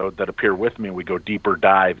episode that appear with me, and we go deeper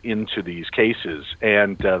dive into these cases.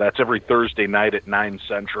 And that's every Thursday night at 9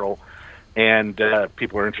 Central. And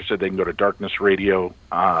people are interested, they can go to Darkness Radio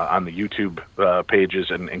on the YouTube pages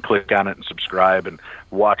and click on it and subscribe and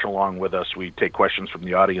watch along with us. We take questions from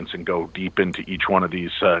the audience and go deep into each one of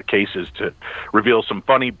these cases to reveal some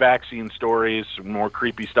funny back-scene stories, some more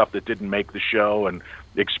creepy stuff that didn't make the show, and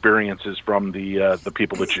experiences from the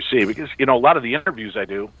people that you see. Because, a lot of the interviews I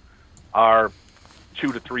do are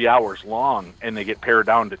 2 to 3 hours long, and they get pared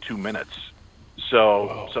down to 2 minutes.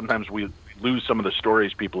 So sometimes we lose some of the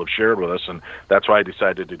stories people have shared with us, and that's why I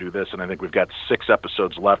decided to do this. And I think we've got 6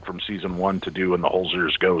 episodes left from Season 1 to do in the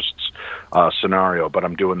Holzer's Ghosts scenario, but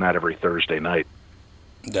I'm doing that every Thursday night.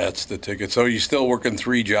 That's the ticket. So you still working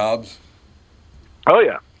 3 jobs? Oh,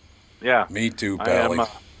 yeah. Yeah. Me too, Pally.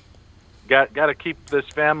 Got to keep this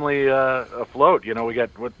family afloat. We got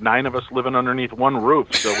 9 of us living underneath one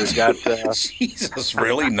roof, so we've got... Jesus,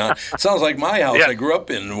 really? Not. Sounds like my house I grew up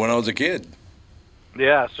in when I was a kid.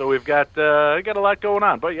 Yeah, so we've got a lot going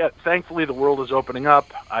on. But, yeah, thankfully the world is opening up.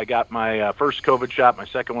 I got my first COVID shot. My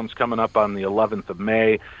second one's coming up on the 11th of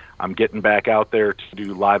May. I'm getting back out there to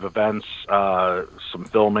do live events, some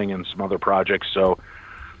filming, and some other projects. So,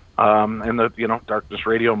 and Darkness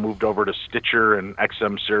Radio moved over to Stitcher and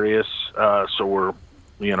XM Sirius. So we're,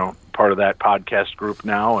 part of that podcast group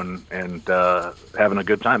now and having a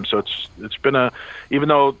good time. So it's been even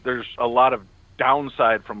though there's a lot of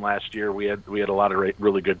downside from last year, we had a lot of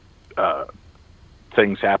really good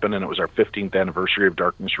things happen, and it was our 15th anniversary of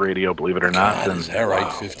Darkness Radio, believe it or not. God, is that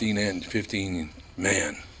right? 15,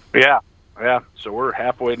 man. Yeah. So we're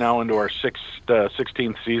halfway now into our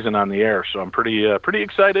 16th season on the air. So I'm pretty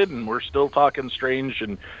excited, and we're still talking strange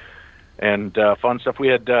and fun stuff. We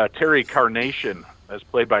had Terry Carnation, as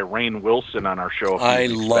played by Rainn Wilson, on our show. I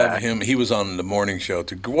love him. He was on the morning show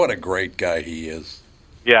too. What a great guy he is.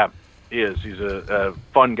 Yeah. He is. He's a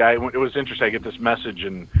fun guy. It was interesting. I get this message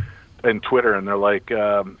in Twitter, and they're like,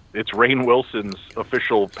 it's Rainn Wilson's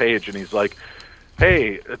official page, and he's like,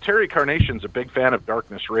 hey, Terry Carnation's a big fan of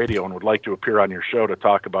Darkness Radio and would like to appear on your show to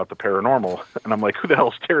talk about the paranormal. And I'm like, who the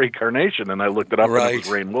hell's Terry Carnation? And I looked it up, and it was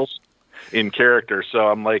Rainn Wilson in character. So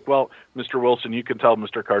I'm like, well, Mr. Wilson, you can tell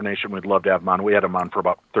Mr. Carnation we'd love to have him on. We had him on for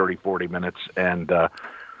about 30, 40 minutes, and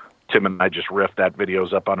Tim and I just riffed. That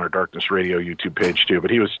video's up on our Darkness Radio YouTube page too. But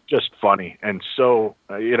he was just funny, and so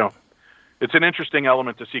it's an interesting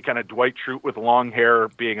element to see kind of Dwight Schrute with long hair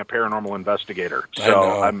being a paranormal investigator.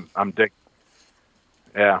 So I'm digging.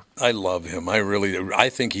 Yeah, I love him. I really do. I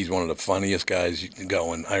think he's one of the funniest guys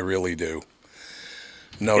going. I really do.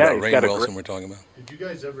 No, Yeah, no, he's Ray got a Wilson we're talking about. Did you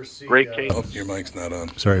guys ever see? Great case. Oh, your mic's not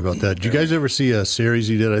on. Sorry about that. Did you guys ever see a series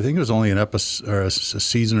he did? I think it was only an episode or a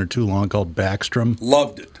season or two long, called Backstrom.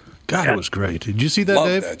 Loved it. God, it was great. Did you see that, Loved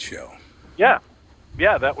Dave? that show. Yeah,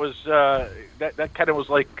 that was that kind of was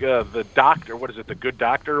like the doctor. What is it? The Good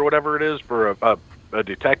Doctor or whatever it is for a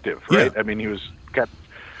detective, right? Yeah. I mean, he was kind of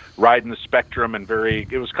riding the spectrum and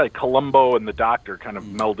it was kind of Columbo and the Doctor kind of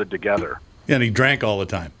melded together. Yeah, and he drank all the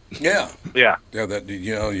time. Yeah. Yeah. Yeah, that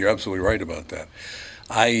you're absolutely right about that.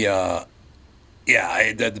 The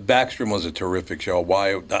Backstrom was a terrific show.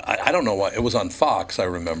 Why? I don't know why. It was on Fox, I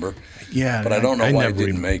remember. Yeah, but I don't know why it never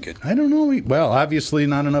didn't make it. I don't know. Well, obviously,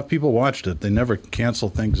 not enough people watched it. They never cancel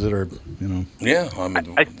things that are, Yeah, I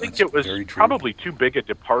mean, I think it was probably too big a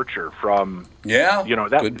departure from. Yeah,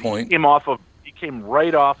 that good point. He came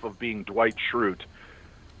right off of being Dwight Schrute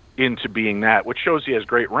into being that, which shows he has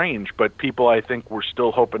great range. But people, I think, were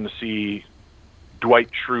still hoping to see Dwight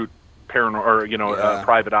Schrute,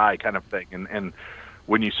 Private Eye kind of thing. And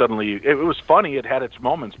when you suddenly, it was funny. It had its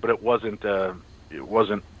moments, but it wasn't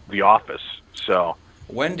The Office. So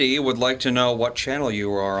Wendy would like to know what channel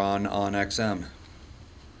you are on XM.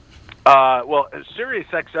 Well, Sirius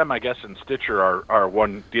XM, I guess, and Stitcher are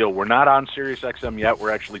one deal. We're not on Sirius XM yet.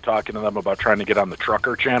 We're actually talking to them about trying to get on the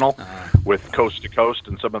Trucker channel with Coast to Coast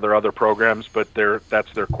and some of their other programs, but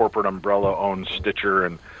that's their corporate umbrella owns Stitcher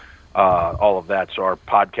and all of that. So our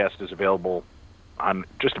podcast is available on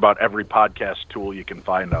just about every podcast tool you can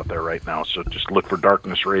find out there right now. So just look for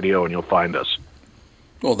Darkness Radio and you'll find us.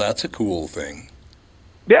 Well, that's a cool thing.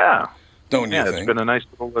 Yeah. Don't you think? It's been a nice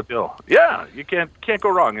little deal. Yeah, you can't go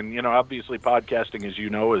wrong. And, obviously podcasting, as you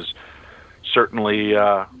know, is certainly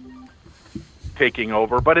taking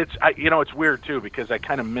over. But it's weird, too, because I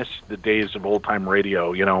kind of miss the days of old-time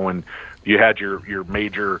radio, when you had your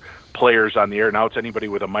major players on the air. Now it's anybody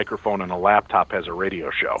with a microphone and a laptop has a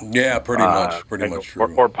radio show. Yeah, pretty much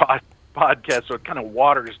true. Or podcast, so it kind of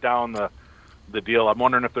waters down the deal. I'm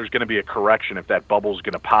wondering if there's going to be a correction, if that bubble's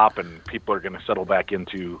going to pop and people are going to settle back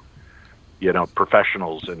into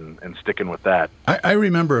professionals and sticking with that. I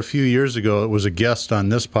remember a few years ago, it was a guest on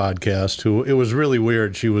this podcast who, it was really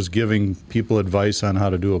weird. She was giving people advice on how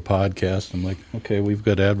to do a podcast. I'm like, okay, we've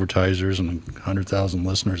got advertisers and 100,000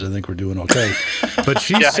 listeners. I think we're doing okay. But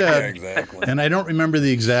she said, exactly. And I don't remember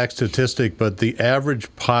the exact statistic, but the average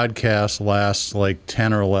podcast lasts like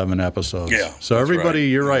 10 or 11 episodes. Yeah. So everybody,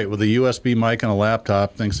 you're right, with a USB mic and a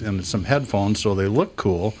laptop and some headphones so they look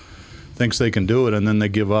cool, thinks they can do it, and then they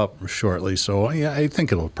give up shortly. So, yeah, I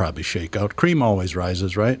think it'll probably shake out. Cream always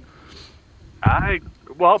rises, right?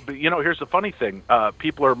 But here's the funny thing.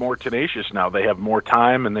 People are more tenacious now. They have more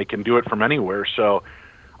time, and they can do it from anywhere. So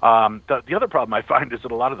the other problem I find is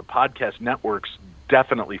that a lot of the podcast networks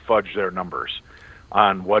definitely fudge their numbers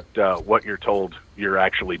on what you're told you're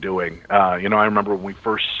actually doing. I remember when we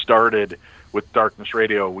first started with Darkness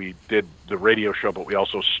Radio, we did the radio show, but we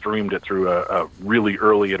also streamed it through a really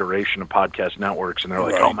early iteration of podcast networks. And they're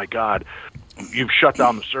like, Oh, my God, you've shut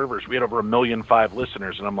down the servers. We had over 1.5 million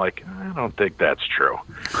listeners. And I'm like, I don't think that's true.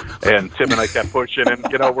 And Tim and I kept pushing, and,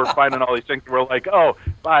 we're finding all these things. We're like,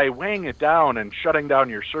 by weighing it down and shutting down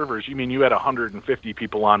your servers, you mean you had 150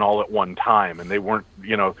 people on all at one time. And they weren't,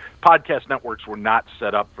 podcast networks were not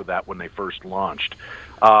set up for that when they first launched.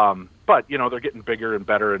 But, they're getting bigger and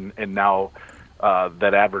better, and now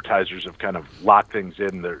that advertisers have kind of locked things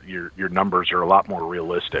in, your numbers are a lot more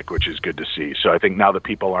realistic, which is good to see. So I think now that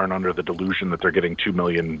people aren't under the delusion that they're getting 2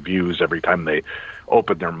 million views every time they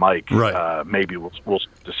open their mic, right. Maybe we'll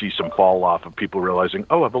to see some fall off of people realizing,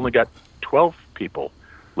 I've only got 12 people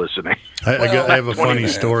listening. I have a funny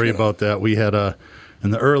story about that. We had in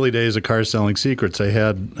the early days of Car Selling Secrets, I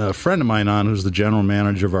had a friend of mine on who's the general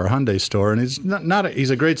manager of our Hyundai store, and he's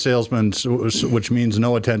a great salesman, which means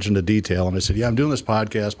no attention to detail. And I said, I'm doing this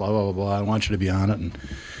podcast, blah, blah, blah, blah. I want you to be on it. And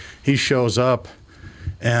he shows up,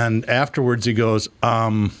 and afterwards he goes,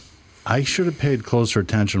 I should have paid closer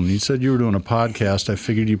attention. When you said you were doing a podcast, I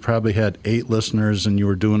figured you probably had 8 listeners and you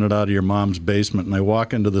were doing it out of your mom's basement. And I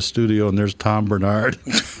walk into the studio and there's Tom Bernard.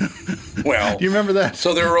 Well, do you remember that?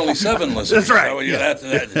 So there were only 7 listeners. That's right.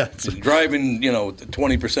 That's driving,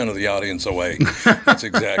 20% of the audience away. That's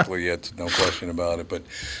exactly it. No question about it. But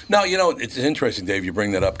no, it's interesting, Dave, you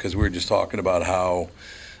bring that up because we were just talking about how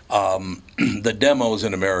the demos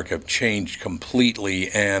in America have changed completely.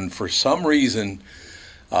 And for some reason,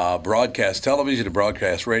 broadcast television and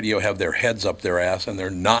broadcast radio have their heads up their ass and they're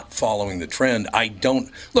not following the trend. I'm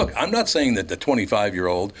not saying that the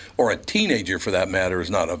 25-year-old or a teenager for that matter is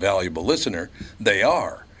not a valuable listener. They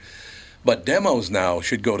are. But demos now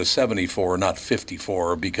should go to 74, not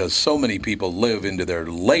 54, because so many people live into their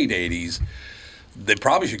late 80s They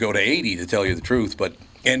probably should go to 80 to tell you the truth. But,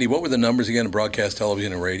 Andy, what were the numbers again in broadcast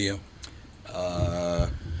television and radio?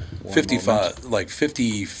 55, like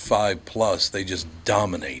 55 plus, they just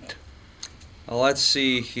dominate. Let's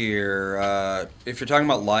see here. If you're talking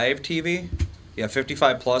about live TV, yeah,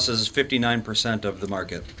 55 plus is 59% of the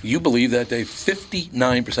market. You believe that, Dave?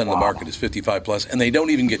 59% of the market is 55 plus, and they don't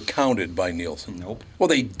even get counted by Nielsen. Nope. Well,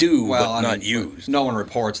 they do, but not used. No one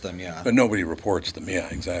reports them, yeah. But nobody reports them, yeah,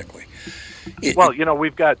 exactly.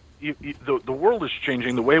 We've got the world is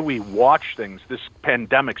changing. The way we watch things, this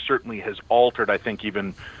pandemic certainly has altered, I think,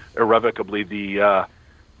 even irrevocably, the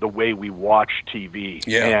way we watch TV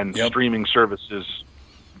and streaming services.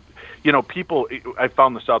 People, I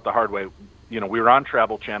found this out the hard way. We were on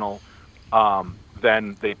Travel Channel.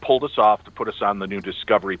 Then they pulled us off to put us on the new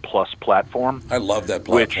Discovery Plus platform. I love that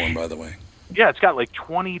platform, by the way. Yeah, it's got like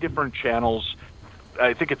 20 different channels.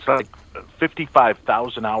 I think it's like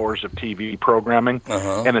 55,000 hours of TV programming,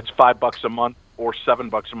 and it's $5 a month or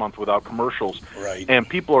 $7 a month without commercials. Right. And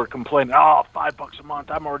people are complaining, $5 a month,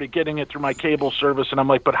 I'm already getting it through my cable service. And I'm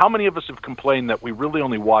like, but how many of us have complained that we really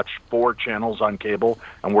only watch 4 channels on cable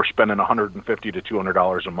and we're spending $150 to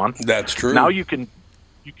 $200 a month? That's true. Now you can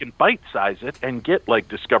bite size it and get like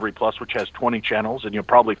Discovery Plus, which has 20 channels, and you'll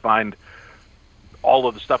probably find all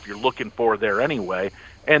of the stuff you're looking for there anyway.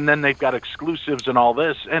 And then they've got exclusives and all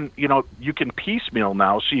this. And, you can piecemeal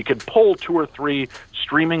now, so you can pull 2 or 3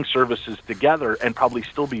 streaming services together and probably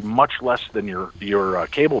still be much less than your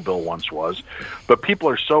cable bill once was. But people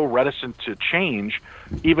are so reticent to change,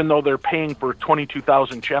 even though they're paying for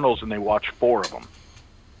 22,000 channels and they watch 4 of them.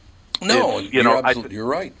 No, you're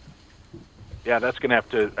right. Yeah, that's going to have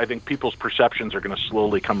to, I think people's perceptions are going to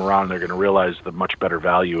slowly come around. They're going to realize the much better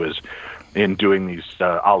value is in doing these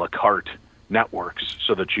a la carte networks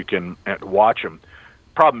so that you can watch them.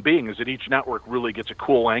 Problem being is that each network really gets a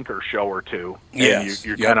cool anchor show or two. Yes.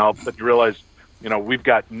 And kind of, but you realize, we've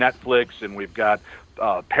got Netflix and we've got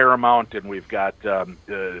Paramount and we've got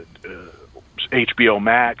HBO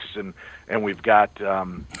Max and we've got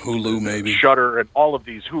Hulu, maybe Shudder, and all of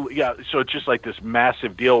these Hulu. Yeah, so it's just like this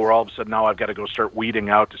massive deal where all of a sudden now I've got to go start weeding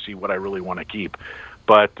out to see what I really want to keep.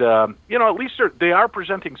 But at least they are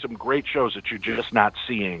presenting some great shows that you're just not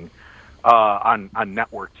seeing on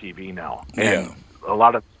network TV now. And a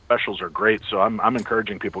lot of specials are great, so I'm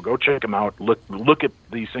encouraging people, go check them out. Look at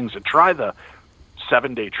these things and try the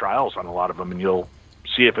 7-day trials on a lot of them, and you'll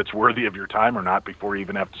see if it's worthy of your time or not before you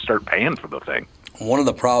even have to start paying for the thing. One of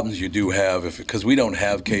the problems you do have, because we don't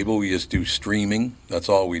have cable, we just do streaming. That's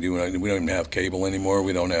all we do. We don't even have cable anymore.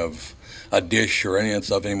 We don't have a dish or any of that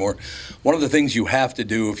stuff anymore. One of the things you have to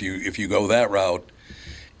do if you go that route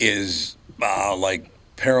is like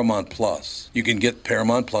Paramount Plus. You can get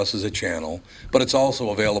Paramount Plus as a channel, but it's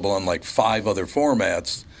also available on like 5 other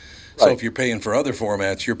formats. So if you're paying for other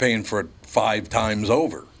formats, you're paying for it 5 times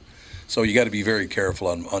over. So you got to be very careful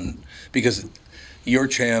on because your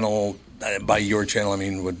channel, by your channel I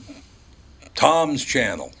mean with Tom's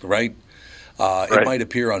channel, right? It might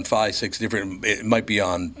appear on 5, 6 different. It might be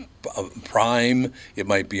on Prime. It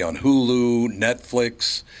might be on Hulu,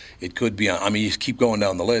 Netflix. It could be on. I mean, you keep going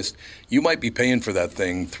down the list. You might be paying for that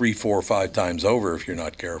thing 3, 4, 5 times over if you're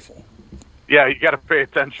not careful. Yeah, you got to pay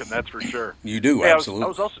attention. That's for sure. You do, absolutely.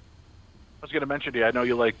 I was going to mention to you. I know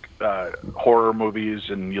you like horror movies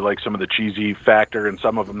and you like some of the cheesy factor in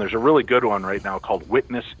some of them. There's a really good one right now called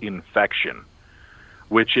Witness Infection,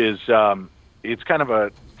 which is it's kind of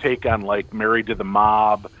a take on like Married to the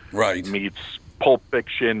Mob meets Pulp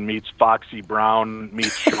Fiction meets Foxy Brown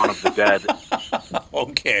meets Shaun of the Dead.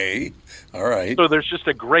 Okay, all right. So there's just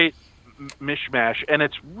a great mishmash, and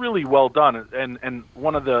it's really well done. And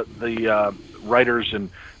one of the writers and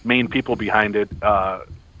main people behind it,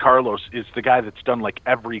 Carlos, is the guy that's done like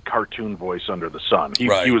every cartoon voice under the sun.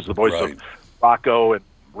 He was the voice of Rocco and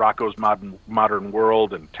Rocco's Modern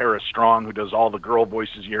World, and Tara Strong, who does all the girl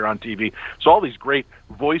voices here on TV. So all these great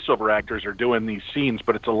voiceover actors are doing these scenes,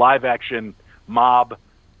 but it's a live-action mob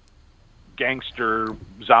gangster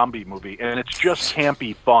zombie movie, and it's just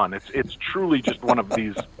campy fun. It's truly just one of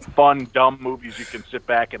these fun, dumb movies you can sit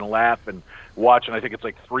back and laugh and watch, and I think it's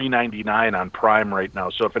like $3.99 on Prime right now.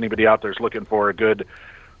 So if anybody out there is looking for a good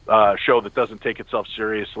show that doesn't take itself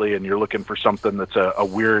seriously, and you're looking for something that's a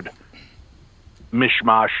weird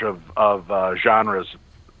mishmash of genres,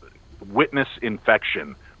 Witness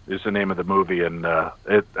Infection is the name of the movie, and like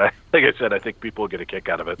I said, I think people will get a kick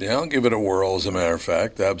out of it. Yeah, I'll give it a whirl, as a matter of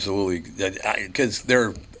fact, absolutely, because there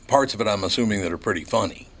are parts of it, I'm assuming, that are pretty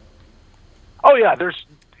funny. Oh, yeah,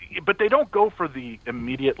 but they don't go for the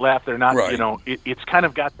immediate laugh. They're not, it's kind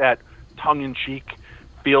of got that tongue-in-cheek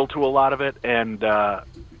feel to a lot of it, and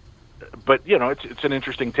but it's an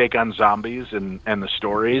interesting take on zombies and the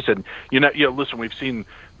stories. And listen, we've seen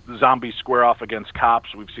zombies square off against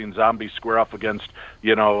cops. We've seen zombies square off against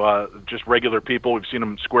just regular people. We've seen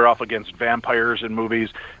them square off against vampires in movies.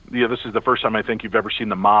 This is the first time I think you've ever seen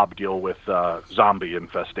the mob deal with zombie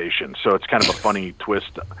infestation. So it's kind of a funny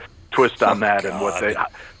twist on that. And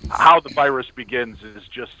how the virus begins is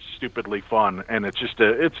just stupidly fun. And it's just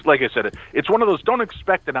it's like I said, it's one of those, don't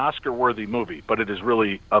expect an Oscar-worthy movie, but it is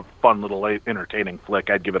really a fun little entertaining flick.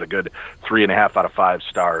 I'd give it a good 3.5 out of 5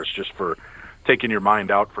 stars just for taking your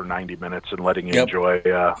mind out for 90 minutes and letting you enjoy,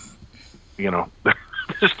 the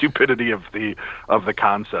stupidity of the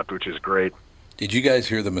concept, which is great. Did you guys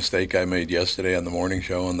hear the mistake I made yesterday on the morning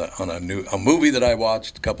show on a movie that I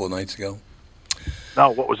watched a couple of nights ago?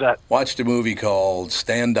 No, what was that? Watched a movie called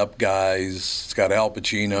Stand Up Guys. It's got Al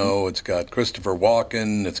Pacino. It's got Christopher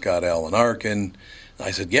Walken. It's got Alan Arkin. And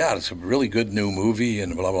I said, yeah, it's a really good new movie,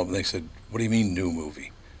 and blah, blah, blah. And they said, what do you mean new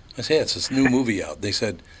movie? I said, yeah, it's this new movie out. They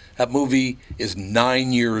said, that movie is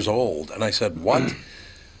 9 years old. And I said, what?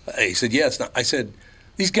 He said, yeah, it's not. I said,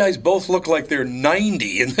 these guys both look like they're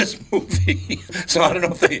 90 in this movie. So I don't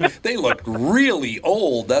know if they look really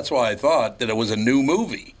old. That's why I thought that it was a new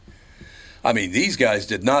movie. I mean, these guys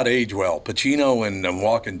did not age well. Pacino and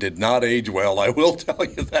Walken did not age well. I will tell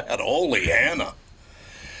you that. Holy Hannah.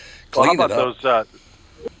 Well, how about those,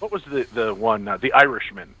 what was the one, The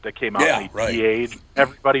Irishman, that came out and he de-aged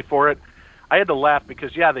everybody for it? I had to laugh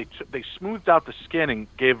because, they smoothed out the skin and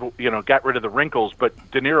got rid of the wrinkles, but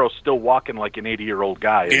De Niro's still walking like an 80-year-old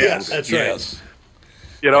guy. Yes, that's right. Yes.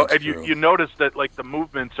 And you notice that, like, the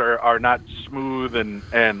movements are not smooth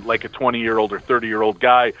and like a 20-year-old or 30-year-old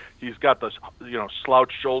guy. He's got the,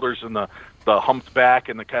 slouched shoulders and the humped back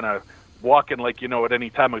and the kind of walking like, at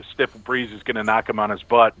any time a stiff breeze is going to knock him on his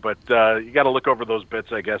butt. But you got to look over those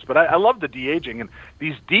bits, I guess. But I love the de-aging, and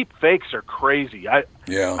these deep fakes are crazy. I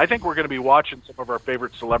think we're going to be watching some of our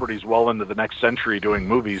favorite celebrities well into the next century doing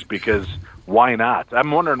movies, because why not?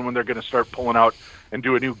 I'm wondering when they're going to start pulling out and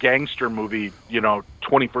do a new gangster movie,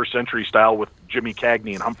 21st century style with Jimmy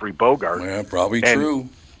Cagney and Humphrey Bogart. Yeah, probably true.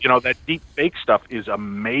 That deep fake stuff is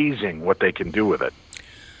amazing what they can do with it.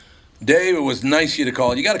 Dave, it was nice of you to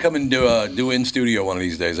call. You got to come and do in studio one of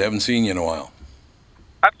these days. I haven't seen you in a while.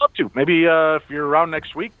 I'd love to. Maybe if you're around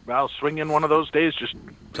next week, I'll swing in one of those days. Just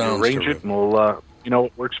arrange it, and we'll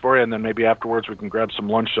what works for you, and then maybe afterwards we can grab some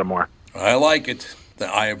lunch somewhere. I like it.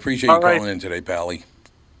 I appreciate you calling in today, Pally.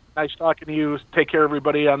 Nice talking to you. Take care,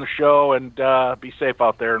 everybody, on the show, and be safe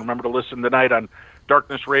out there. And remember to listen tonight on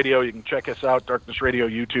Darkness Radio. You can check us out, Darkness Radio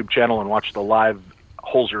YouTube channel, and watch the live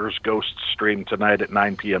Holzer's Ghost stream tonight at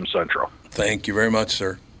 9 p.m. Central. Thank you very much,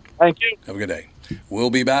 sir. Thank you. Have a good day. We'll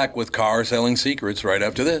be back with Car Selling Secrets right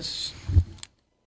after this.